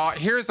right. Well,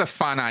 here's a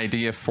fun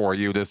idea for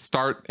you to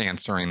start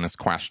answering this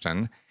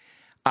question.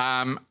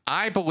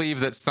 I believe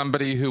that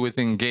somebody who is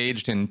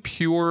engaged in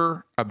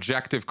pure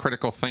objective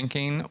critical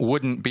thinking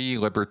wouldn't be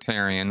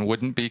libertarian,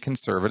 wouldn't be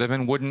conservative,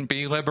 and wouldn't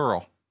be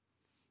liberal.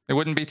 They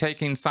wouldn't be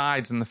taking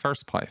sides in the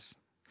first place.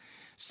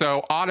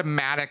 So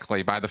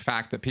automatically, by the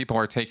fact that people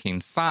are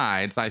taking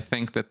sides, I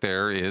think that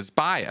there is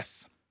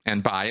bias.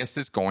 And bias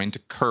is going to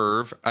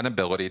curve an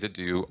ability to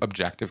do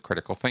objective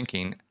critical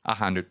thinking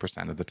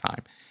 100% of the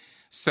time.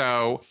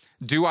 So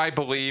do I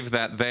believe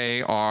that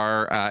they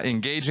are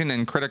engaging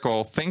in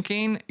critical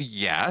thinking?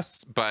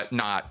 Yes, but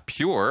not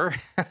pure.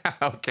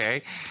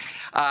 Okay.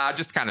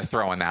 Just kind of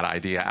throwing that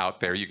idea out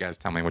there. You guys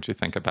tell me what you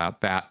think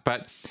about that.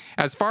 But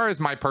as far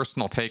as my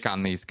personal take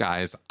on these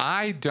guys,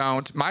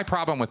 my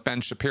problem with Ben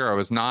Shapiro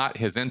is not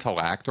his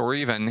intellect or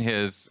even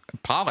his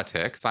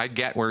politics. I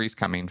get where he's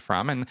coming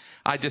from, and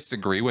I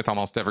disagree with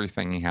almost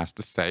everything he has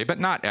to say, but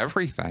not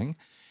everything.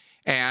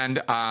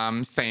 And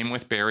same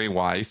with Bari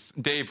Weiss.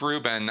 Dave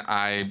Rubin,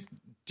 I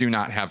do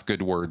not have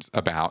good words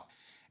about.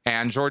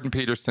 And Jordan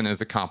Peterson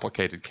is a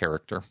complicated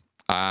character.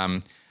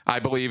 I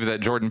believe that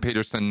Jordan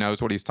Peterson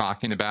knows what he's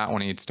talking about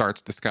when he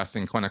starts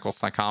discussing clinical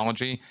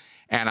psychology.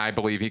 And I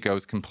believe he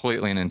goes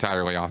completely and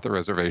entirely off the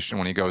reservation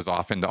when he goes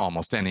off into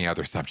almost any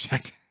other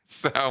subject.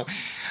 So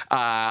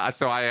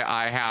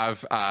I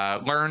have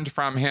learned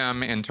from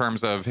him in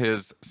terms of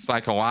his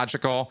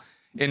psychological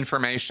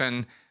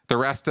information. The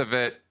rest of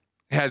it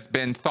has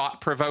been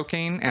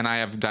thought-provoking, and I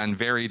have done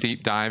very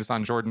deep dives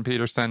on Jordan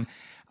Peterson.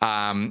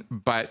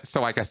 But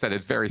so like I said,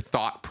 it's very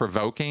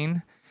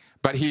thought-provoking,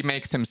 but he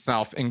makes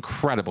himself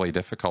incredibly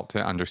difficult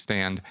to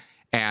understand,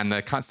 and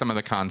some of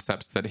the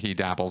concepts that he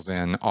dabbles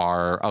in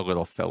are a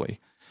little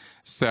silly.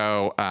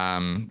 So,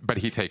 but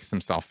he takes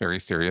himself very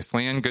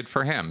seriously, and good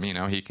for him. You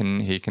know, he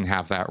can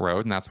have that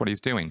road, and that's what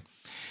he's doing.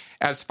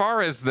 As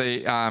far as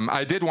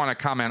I did want to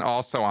comment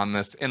also on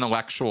this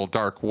intellectual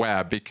dark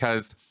web,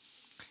 because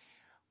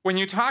when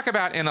you talk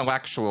about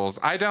intellectuals,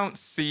 I don't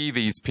see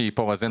these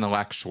people as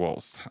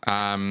intellectuals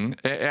as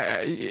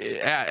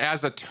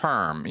a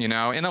term. You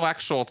know,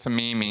 intellectual to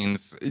me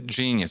means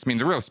genius,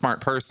 means a real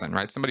smart person,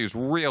 right? Somebody who's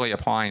really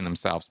applying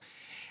themselves.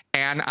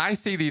 And I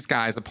see these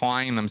guys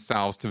applying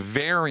themselves to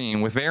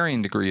with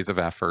varying degrees of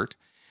effort,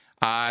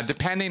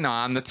 depending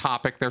on the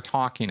topic they're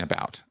talking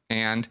about.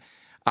 And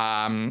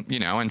you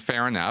know, and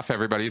fair enough,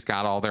 everybody's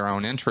got all their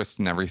own interests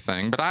and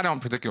everything, but I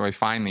don't particularly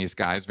find these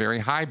guys very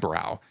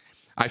highbrow.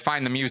 I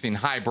find them using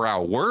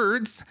highbrow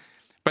words,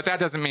 but that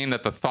doesn't mean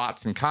that the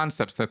thoughts and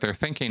concepts that they're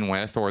thinking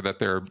with, or that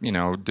they're, you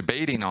know,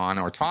 debating on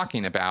or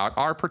talking about,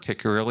 are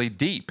particularly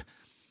deep.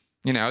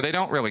 You know, they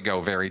don't really go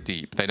very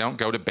deep. They don't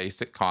go to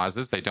basic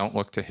causes. They don't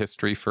look to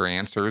history for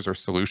answers or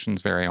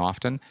solutions very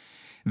often.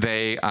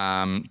 They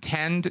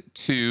tend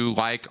to,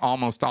 like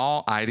almost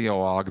all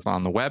ideologues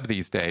on the web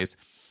these days,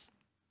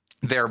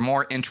 they're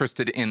more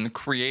interested in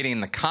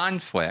creating the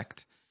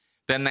conflict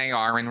than they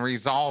are in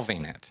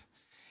resolving it.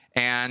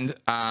 And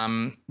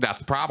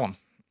that's a problem.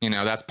 You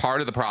know, that's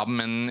part of the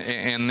problem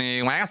in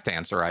the last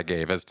answer I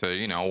gave as to,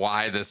 you know,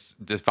 why this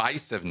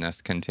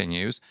divisiveness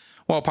continues.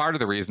 Well, part of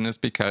the reason is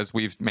because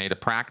we've made a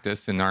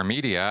practice in our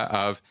media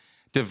of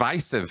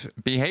divisive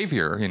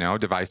behavior, you know,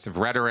 divisive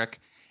rhetoric,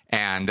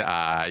 and,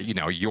 you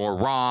know, you're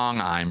wrong,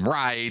 I'm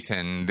right,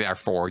 and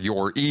therefore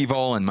you're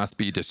evil and must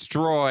be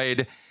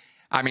destroyed.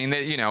 I mean,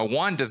 you know,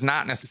 one does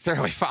not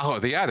necessarily follow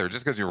the other.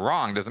 Just because you're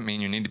wrong doesn't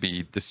mean you need to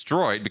be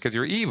destroyed because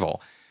you're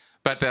evil.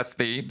 But that's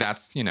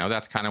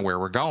kind of where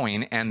we're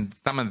going. And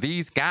some of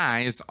these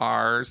guys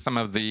are some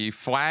of the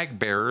flag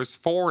bearers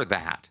for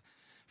that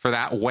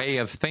way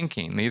of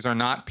thinking. These are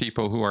not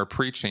people who are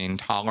preaching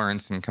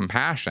tolerance and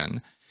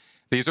compassion.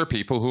 These are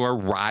people who are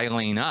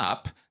riling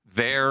up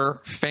their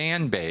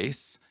fan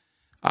base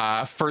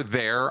for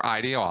their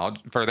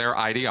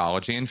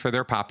ideology and for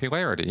their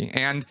popularity.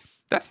 And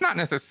that's not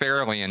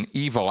necessarily an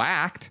evil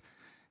act.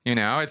 You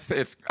know,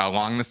 it's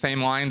along the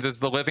same lines as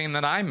the living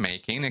that I'm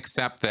making,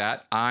 except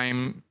that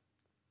I'm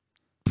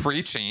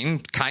preaching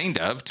kind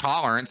of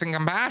tolerance and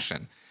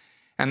compassion.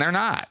 And they're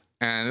not.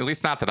 And at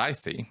least not that I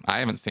see. I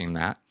haven't seen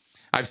that.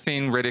 I've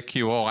seen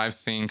ridicule. I've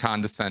seen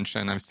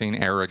condescension. I've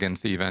seen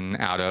arrogance even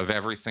out of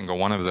every single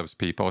one of those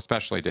people,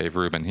 especially Dave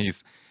Rubin.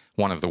 He's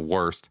one of the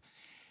worst.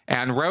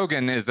 And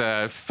Rogan is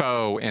a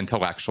faux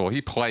intellectual.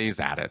 He plays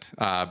at it,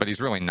 but he's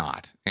really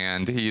not.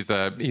 And he's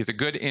a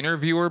good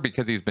interviewer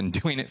because he's been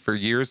doing it for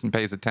years and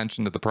pays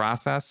attention to the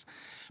process.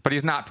 But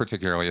he's not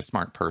particularly a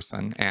smart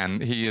person.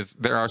 And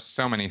there are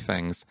so many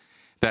things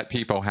that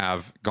people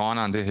have gone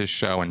onto his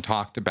show and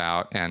talked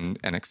about and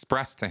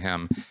expressed to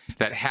him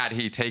that had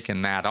he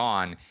taken that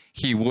on,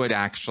 he would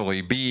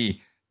actually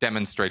be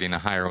demonstrating a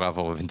higher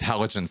level of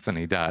intelligence than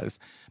he does.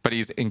 But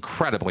he's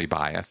incredibly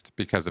biased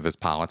because of his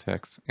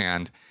politics.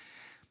 And,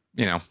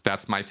 you know,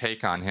 that's my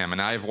take on him.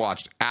 And I've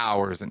watched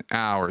hours and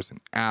hours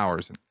and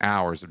hours and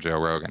hours of Joe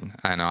Rogan.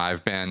 I know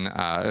I've been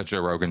a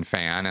Joe Rogan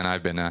fan, and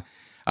I've been a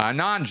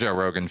non-Joe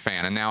Rogan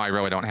fan, and now I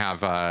really don't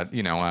have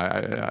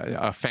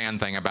a fan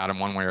thing about him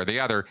one way or the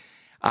other.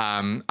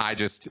 I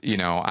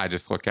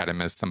just look at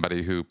him as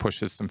somebody who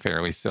pushes some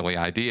fairly silly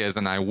ideas,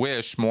 and I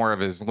wish more of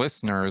his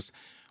listeners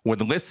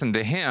would listen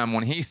to him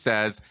when he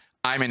says,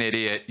 "I'm an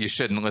idiot, you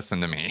shouldn't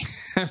listen to me,"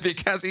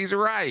 because he's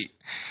right.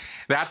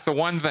 That's the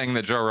one thing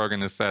that Joe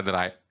Rogan has said that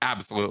I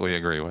absolutely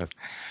agree with.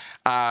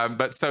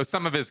 But so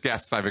some of his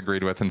guests I've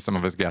agreed with, and some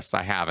of his guests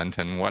I haven't,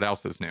 and what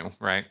else is new,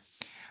 right?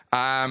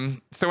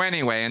 So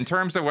anyway, in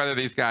terms of whether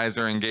these guys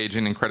are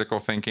engaging in critical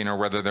thinking or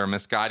whether they're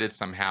misguided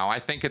somehow, I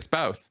think it's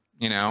both.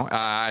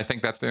 I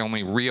think that's the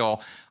only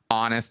real,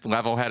 honest,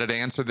 level-headed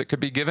answer that could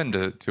be given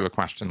to a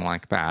question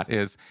like that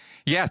is,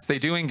 yes, they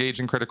do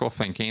engage in critical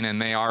thinking,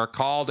 and they are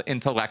called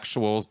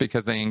intellectuals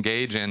because they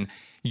engage in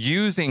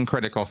using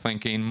critical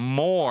thinking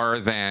more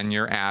than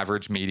your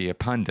average media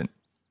pundit.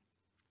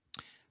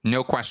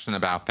 No question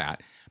about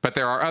that. But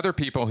there are other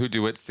people who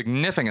do it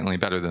significantly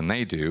better than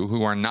they do,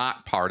 who are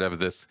not part of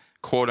this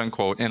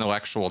quote-unquote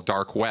intellectual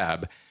dark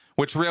web,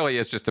 which really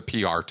is just a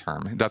PR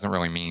term. It doesn't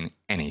really mean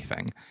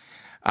anything.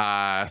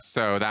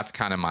 So that's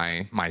kind of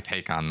my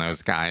take on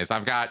those guys.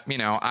 I've got,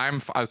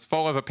 I'm as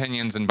full of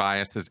opinions and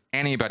bias as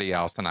anybody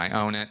else, and I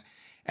own it,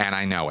 and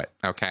I know it,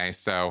 okay?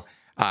 So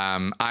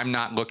I'm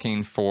not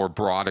looking for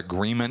broad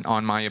agreement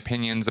on my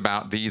opinions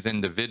about these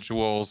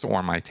individuals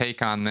or my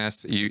take on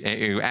this.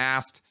 You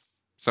asked,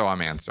 so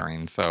I'm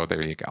answering. So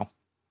there you go.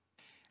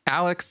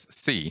 Alex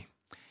C.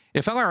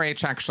 If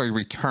LRH actually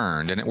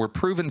returned and it were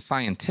proven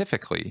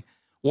scientifically,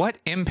 what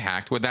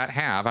impact would that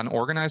have on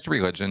organized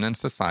religion and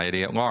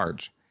society at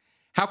large?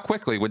 How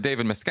quickly would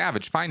David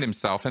Miscavige find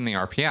himself in the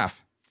RPF?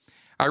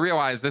 I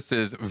realize this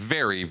is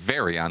very,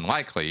 very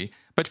unlikely,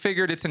 but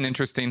figured it's an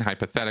interesting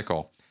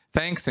hypothetical.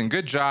 Thanks and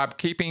good job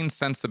keeping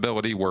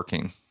sensibility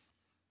working.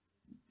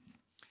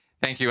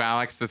 Thank you,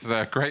 Alex. This is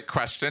a great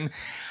question.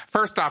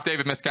 First off,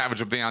 David Miscavige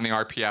would be on the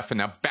RPF in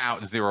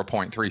about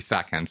 0.3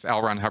 seconds.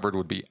 L. Ron Hubbard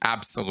would be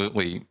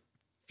absolutely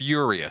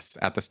furious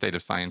at the state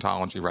of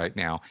Scientology right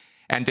now.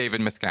 And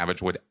David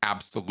Miscavige would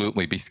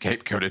absolutely be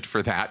scapegoated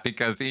for that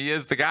because he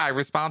is the guy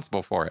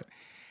responsible for it.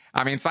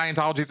 I mean,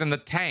 Scientology's in the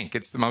tank.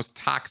 It's the most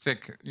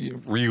toxic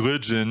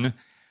religion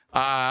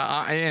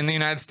in the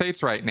United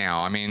States right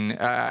now. I mean,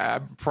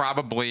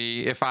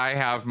 probably, if I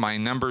have my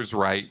numbers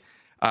right,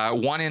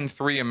 1 in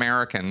 3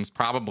 Americans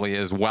probably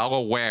is well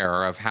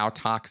aware of how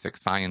toxic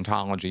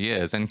Scientology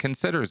is and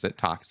considers it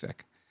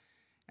toxic.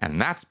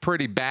 And that's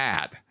pretty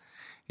bad.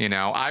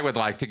 I would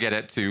like to get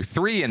it to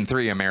 3 in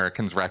 3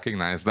 Americans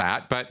recognize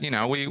that, but,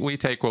 we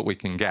take what we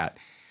can get.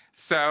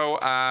 So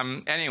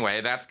anyway,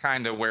 that's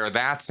kind of where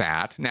that's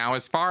at. Now,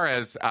 as far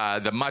as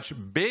the much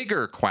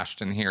bigger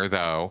question here,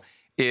 though,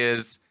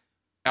 is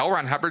L.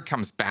 Ron Hubbard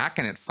comes back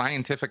and it's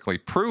scientifically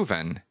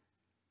proven.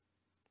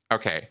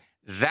 Okay,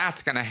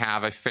 that's going to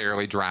have a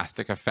fairly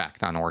drastic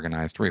effect on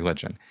organized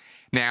religion.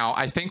 Now,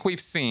 I think we've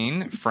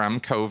seen from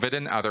COVID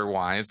and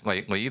otherwise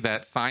lately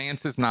that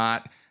science is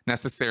not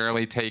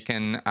necessarily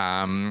taken,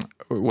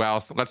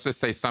 let's just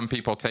say some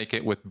people take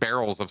it with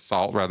barrels of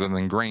salt rather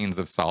than grains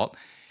of salt.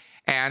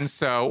 And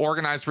so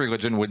organized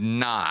religion would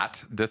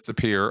not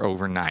disappear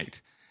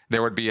overnight.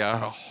 There would be a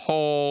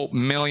whole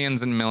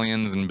millions and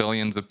millions and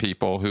billions of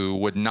people who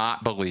would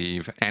not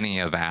believe any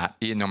of that,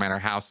 no matter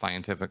how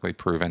scientifically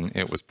proven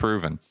it was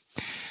proven.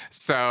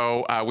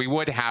 So we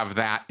would have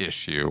that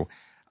issue.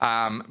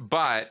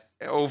 But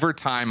over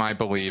time, I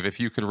believe, if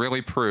you could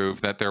really prove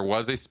that there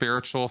was a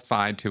spiritual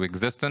side to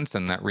existence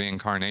and that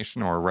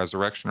reincarnation or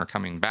resurrection or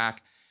coming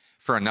back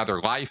for another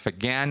life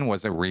again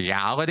was a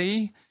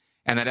reality,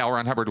 and that L.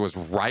 Ron Hubbard was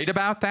right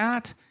about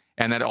that,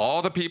 and that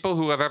all the people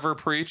who have ever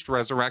preached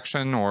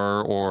resurrection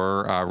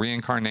or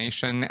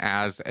reincarnation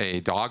as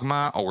a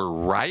dogma were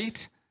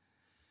right,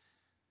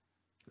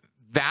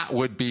 that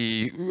would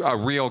be a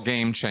real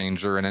game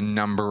changer in a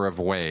number of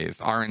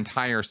ways. Our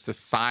entire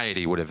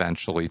society would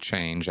eventually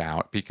change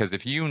out, because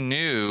if you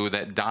knew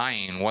that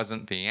dying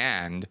wasn't the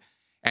end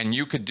and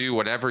you could do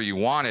whatever you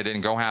wanted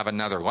and go have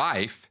another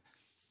life,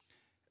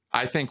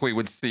 I think we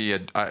would see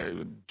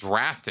a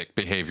drastic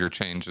behavior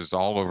changes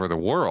all over the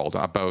world,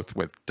 both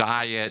with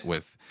diet,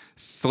 with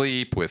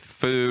sleep, with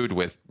food,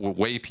 with the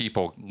way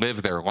people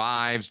live their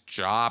lives,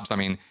 jobs. I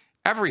mean,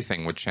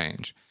 everything would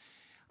change.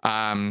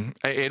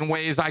 In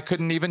ways I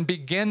couldn't even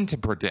begin to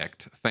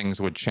predict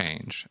things would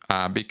change,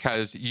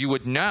 because you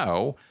would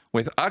know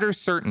with utter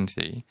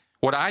certainty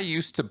what I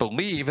used to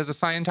believe as a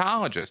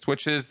Scientologist,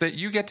 which is that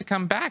you get to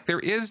come back. There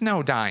is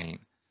no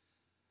dying.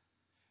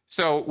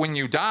 So when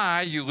you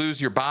die, you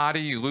lose your body,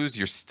 you lose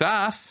your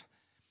stuff,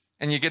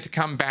 and you get to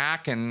come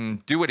back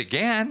and do it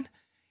again.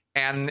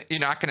 And you're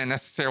not going to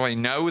necessarily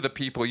know the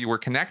people you were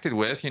connected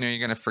with. You're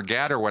going to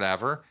forget or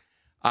whatever.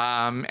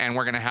 And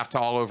we're going to have to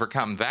all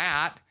overcome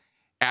that.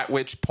 At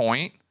which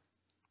point,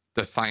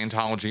 does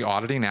Scientology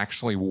auditing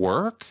actually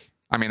work?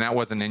 I mean, that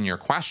wasn't in your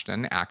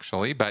question,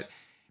 actually, but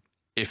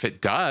if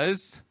it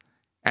does,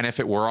 and if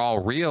it were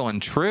all real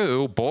and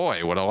true,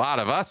 boy, would a lot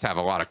of us have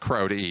a lot of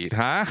crow to eat,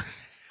 huh?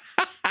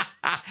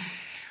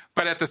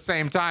 But at the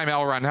same time,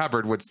 L. Ron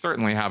Hubbard would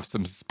certainly have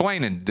some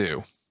explaining to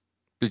do,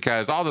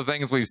 because all the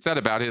things we've said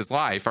about his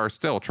life are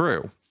still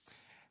true.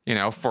 You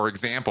know, for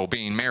example,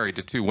 being married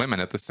to 2 women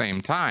at the same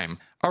time,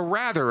 a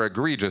rather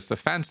egregious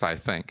offense, I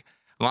think.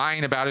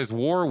 Lying about his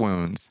war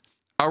wounds,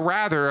 a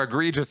rather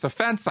egregious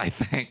offense, I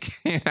think.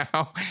 You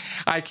know,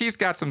 like, he's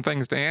got some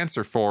things to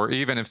answer for,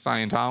 even if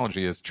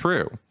Scientology is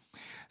true.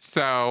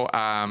 So,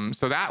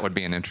 so that would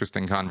be an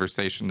interesting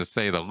conversation, to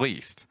say the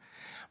least.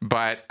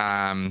 But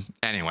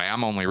anyway,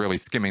 I'm only really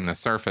skimming the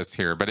surface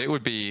here. But it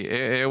would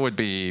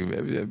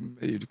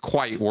be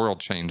quite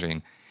world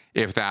changing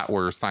if that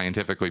were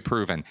scientifically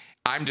proven.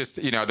 I'm just,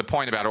 you know, the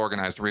point about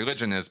organized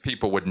religion is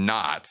people would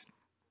not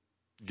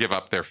give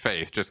up their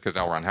faith just because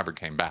L. Ron Hubbard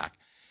came back.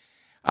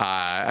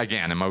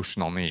 Again,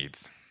 emotional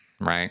needs,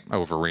 right,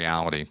 over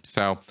reality.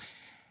 So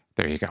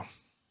there you go.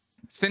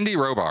 Cindy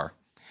Robar.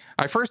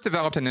 I first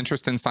developed an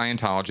interest in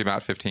Scientology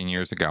about 15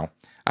 years ago.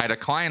 I had a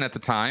client at the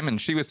time, and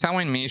she was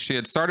telling me she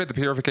had started the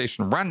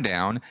Purification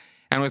Rundown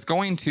and was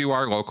going to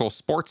our local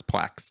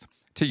sportsplex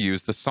to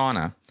use the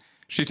sauna.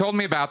 She told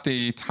me about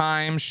the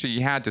time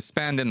she had to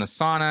spend in the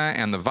sauna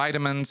and the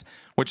vitamins,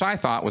 which I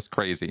thought was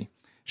crazy.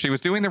 She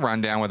was doing the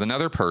rundown with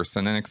another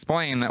person and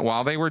explained that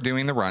while they were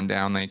doing the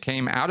rundown, they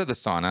came out of the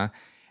sauna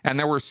and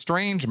there were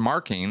strange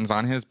markings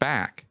on his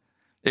back.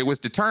 It was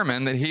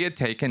determined that he had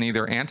taken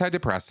either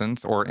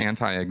antidepressants or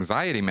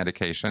anti-anxiety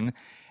medication,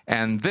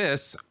 and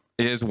this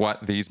is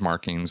what these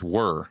markings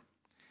were.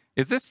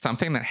 Is this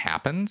something that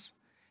happens?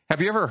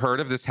 Have you ever heard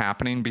of this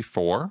happening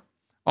before?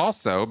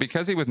 Also,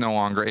 because he was no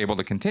longer able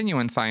to continue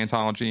in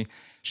Scientology,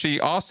 she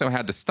also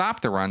had to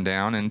stop the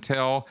rundown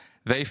until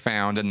they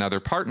found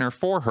another partner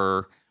for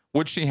her.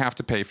 Would she have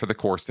to pay for the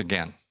course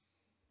again?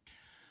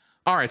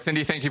 All right,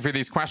 Cindy, thank you for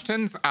these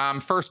questions.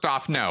 First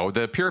off, no,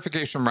 the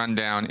Purification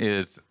Rundown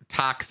is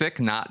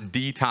toxic, not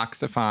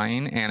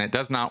detoxifying, and it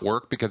does not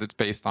work because it's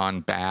based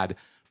on bad,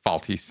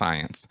 faulty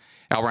science.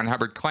 L. Ron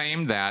Hubbard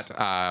claimed that,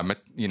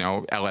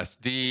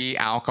 LSD,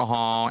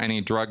 alcohol,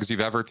 any drugs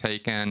you've ever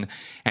taken,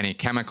 any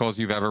chemicals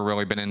you've ever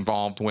really been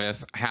involved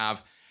with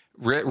have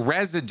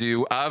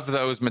residue of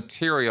those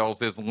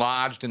materials is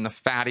lodged in the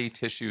fatty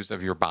tissues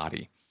of your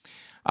body.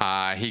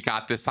 He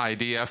got this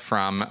idea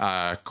from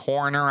a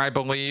coroner, I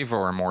believe,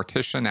 or a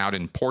mortician out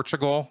in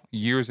Portugal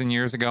years and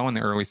years ago in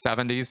the early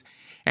 70s.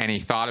 And he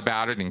thought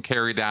about it and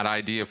carried that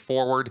idea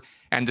forward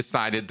and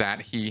decided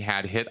that he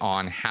had hit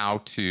on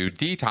how to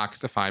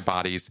detoxify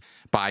bodies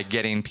by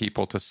getting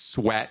people to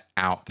sweat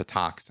out the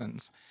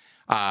toxins.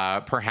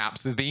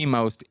 Perhaps the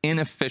most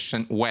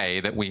inefficient way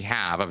that we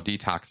have of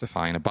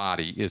detoxifying a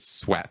body is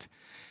sweat.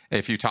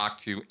 If you talk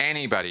to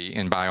anybody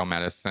in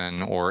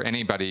biomedicine or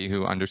anybody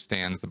who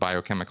understands the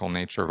biochemical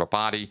nature of a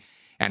body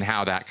and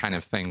how that kind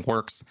of thing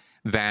works,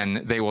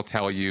 then they will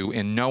tell you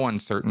in no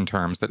uncertain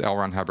terms that L.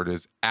 Ron Hubbard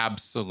is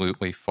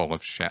absolutely full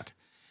of shit.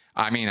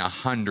 I mean,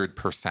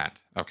 100%,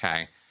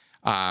 okay?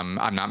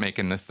 I'm not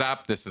making this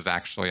up. This is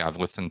actually, I've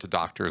listened to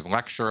doctors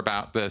lecture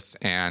about this,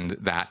 and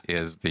that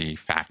is the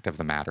fact of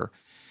the matter.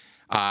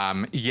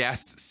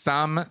 Yes,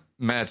 some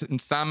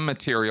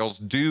materials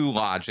do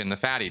lodge in the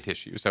fatty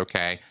tissues,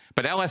 okay?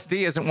 But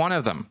LSD isn't one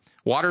of them.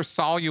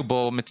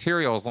 Water-soluble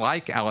materials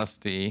like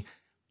LSD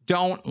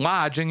don't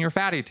lodge in your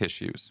fatty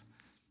tissues.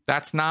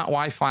 That's not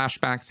why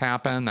flashbacks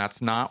happen.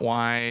 That's not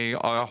why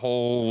a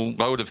whole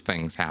load of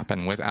things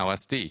happen with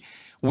LSD.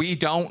 We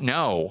don't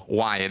know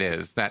why it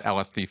is that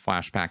LSD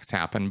flashbacks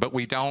happen, but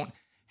we don't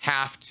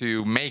have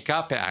to make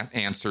up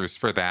answers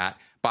for that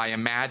by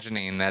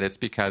imagining that it's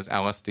because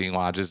LSD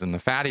lodges in the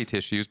fatty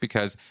tissues,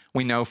 because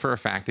we know for a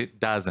fact it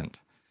doesn't.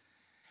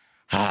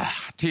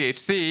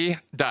 THC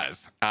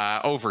does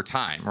over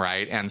time,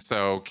 right? And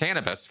so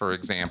cannabis, for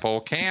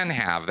example, can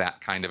have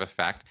that kind of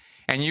effect.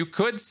 And you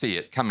could see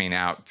it coming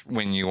out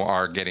when you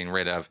are getting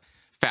rid of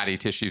fatty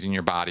tissues in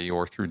your body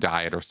or through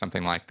diet or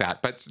something like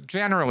that. But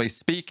generally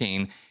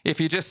speaking,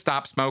 if you just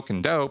stop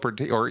smoking dope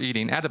or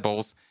eating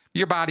edibles,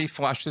 your body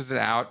flushes it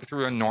out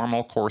through a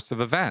normal course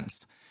of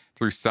events,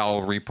 through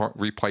cell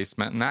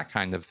replacement and that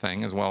kind of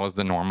thing, as well as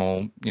the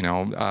normal,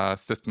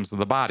 systems of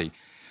the body.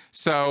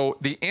 So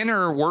the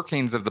inner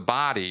workings of the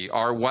body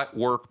are what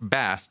work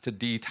best to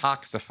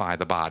detoxify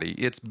the body.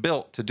 It's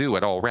built to do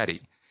it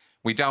already.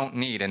 We don't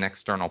need an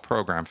external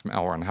program from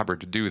L. Ron Hubbard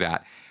to do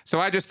that.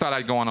 So I just thought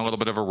I'd go on a little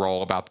bit of a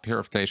roll about the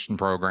purification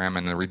program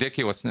and the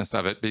ridiculousness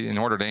of it in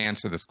order to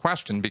answer this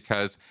question,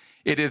 because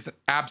it is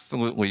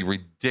absolutely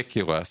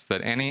ridiculous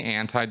that any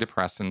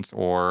antidepressants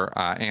or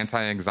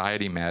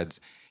anti-anxiety meds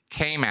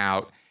came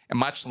out,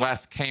 much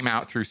less came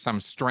out through some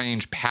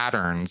strange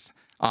patterns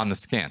on the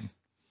skin.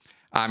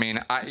 I mean,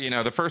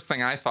 the first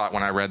thing I thought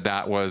when I read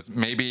that was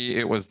maybe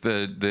it was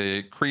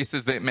the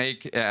creases that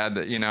make,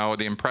 the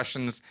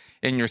impressions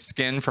in your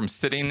skin from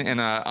sitting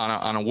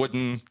on a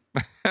wooden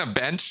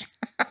bench.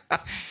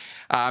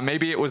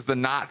 Maybe it was the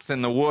knots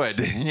in the wood,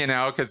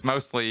 because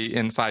mostly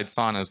inside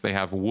saunas they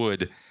have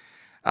wood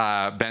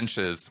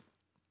benches.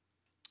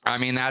 I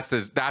mean,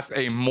 that's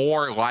a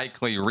more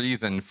likely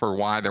reason for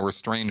why there were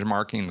strange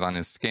markings on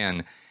his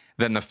skin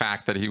than the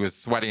fact that he was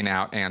sweating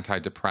out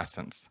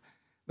antidepressants.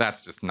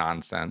 That's just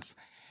nonsense.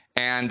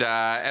 And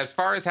as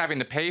far as having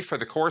to pay for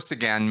the course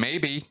again,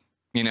 maybe,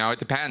 it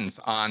depends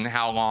on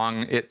how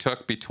long it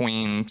took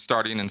between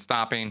starting and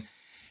stopping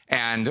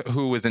and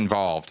who was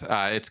involved.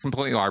 It's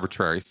completely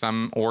arbitrary.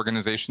 Some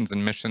organizations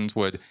and missions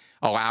would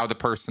allow the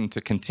person to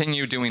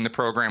continue doing the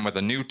program with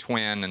a new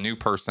twin, a new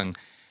person.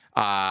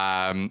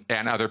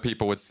 And other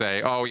people would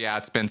say, oh, yeah,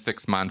 it's been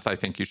 6 months. I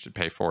think you should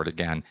pay for it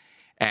again.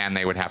 And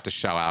they would have to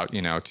shell out,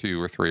 $2,000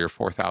 or $3,000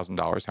 or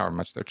 $4,000, however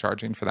much they're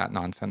charging for that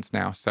nonsense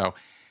now. So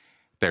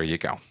there you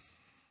go.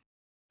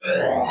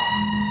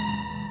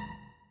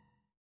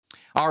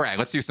 All right,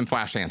 let's do some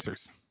flash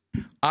answers.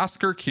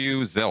 Oscar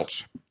Q.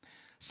 Zilch.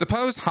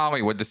 Suppose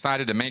Hollywood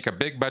decided to make a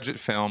big budget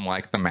film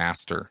like The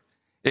Master.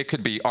 It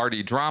could be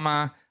arty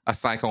drama, a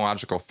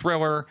psychological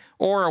thriller,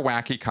 or a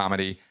wacky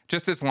comedy,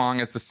 just as long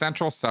as the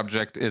central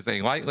subject is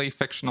a lightly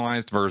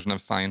fictionalized version of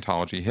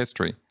Scientology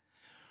history.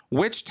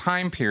 Which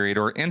time period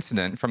or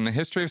incident from the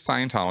history of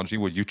Scientology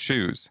would you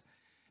choose?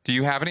 Do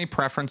you have any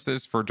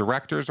preferences for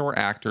directors or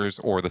actors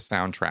or the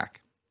soundtrack?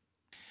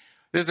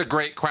 This is a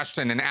great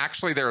question, and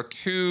actually there are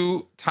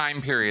 2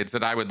 time periods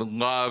that I would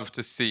love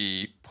to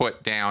see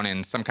put down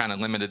in some kind of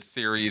limited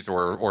series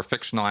or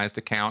fictionalized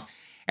account,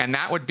 and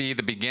that would be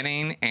the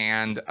beginning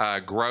and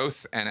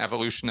growth and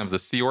evolution of the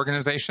Sea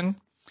Organization,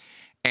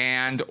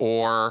 and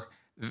or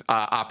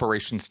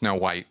Operation Snow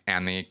White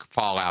and the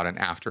fallout and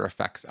after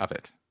effects of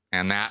it,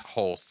 and that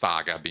whole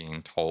saga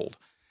being told.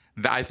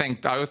 I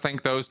think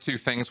those 2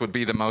 things would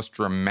be the most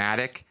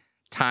dramatic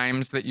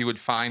times that you would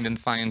find in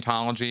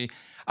Scientology.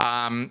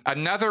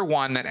 Another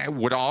one that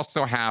would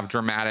also have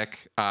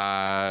dramatic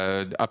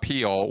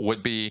appeal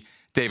would be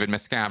David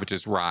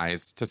Miscavige's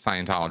rise to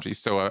Scientology.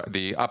 So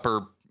the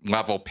upper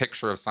level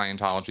picture of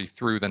Scientology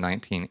through the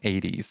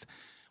 1980s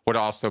would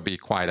also be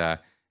quite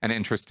an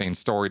interesting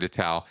story to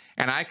tell.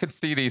 And I could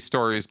see these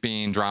stories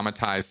being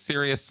dramatized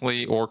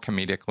seriously or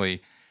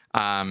comedically.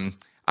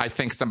 I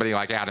think somebody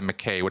like Adam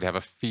McKay would have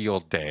a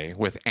field day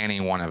with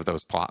any one of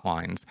those plot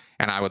lines.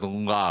 And I would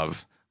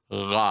love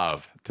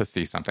to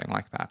see something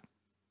like that.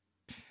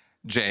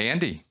 J and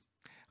D.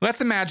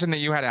 Let's imagine that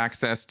you had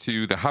access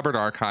to the Hubbard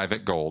archive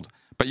at Gold,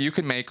 but you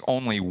could make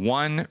only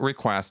one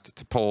request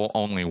to pull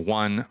only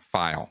one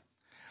file.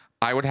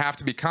 I would have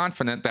to be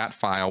confident that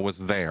file was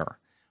there.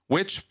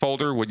 Which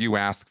folder would you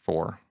ask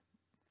for?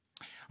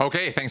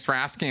 Okay, thanks for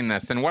asking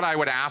this. And what I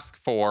would ask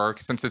for,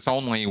 since it's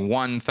only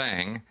one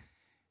thing,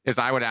 is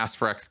I would ask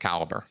for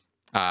Excalibur.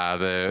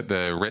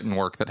 The written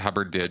work that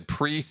Hubbard did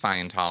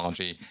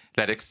pre-Scientology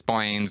that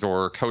explains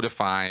or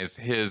codifies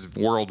his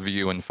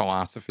worldview and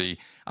philosophy,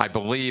 I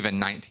believe in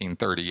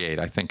 1938,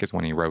 I think is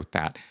when he wrote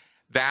that.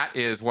 That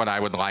is what I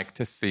would like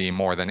to see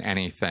more than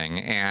anything.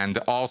 And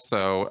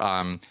also,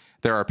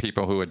 there are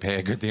people who would pay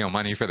a good deal of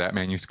money for that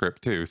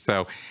manuscript too.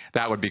 So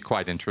that would be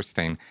quite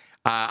interesting.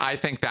 I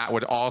think that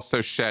would also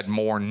shed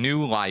more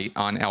new light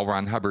on L.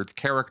 Ron Hubbard's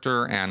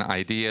character and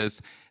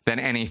ideas than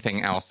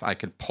anything else I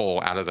could pull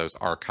out of those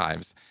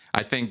archives.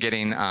 I think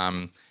getting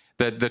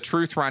the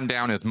truth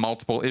rundown is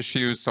multiple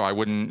issues, so I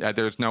wouldn't.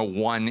 There's no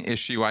one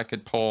issue I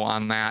could pull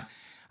on that.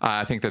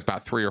 I think there's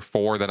about 3 or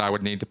 4 that I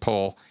would need to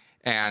pull.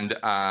 And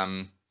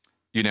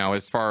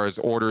as far as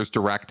orders,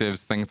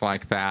 directives, things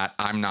like that,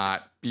 I'm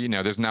not.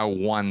 There's no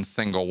one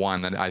single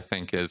one that I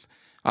think is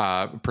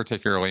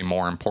particularly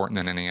more important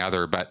than any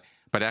other. But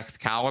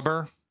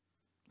Excalibur,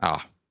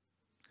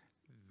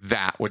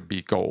 that would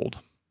be gold.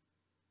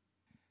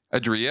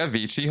 Adria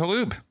Vici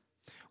Halub.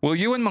 Will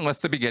you and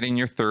Melissa be getting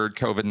your 3rd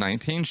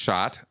COVID-19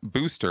 shot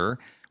booster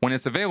when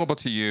it's available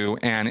to you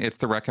and it's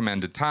the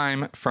recommended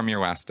time from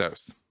your last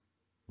dose?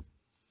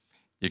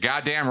 You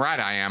goddamn right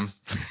I am.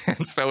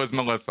 And so is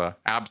Melissa.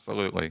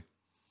 Absolutely.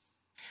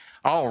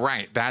 All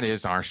right, that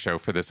is our show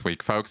for this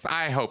week, folks.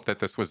 I hope that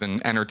this was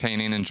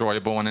entertaining,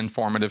 enjoyable, and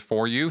informative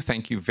for you.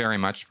 Thank you very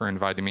much for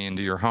inviting me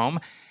into your home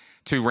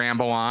to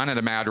ramble on at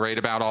a mad rate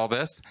about all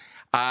this.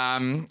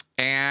 And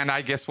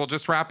I guess we'll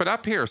just wrap it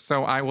up here.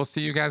 So I will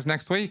see you guys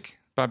next week.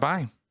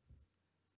 Bye-bye.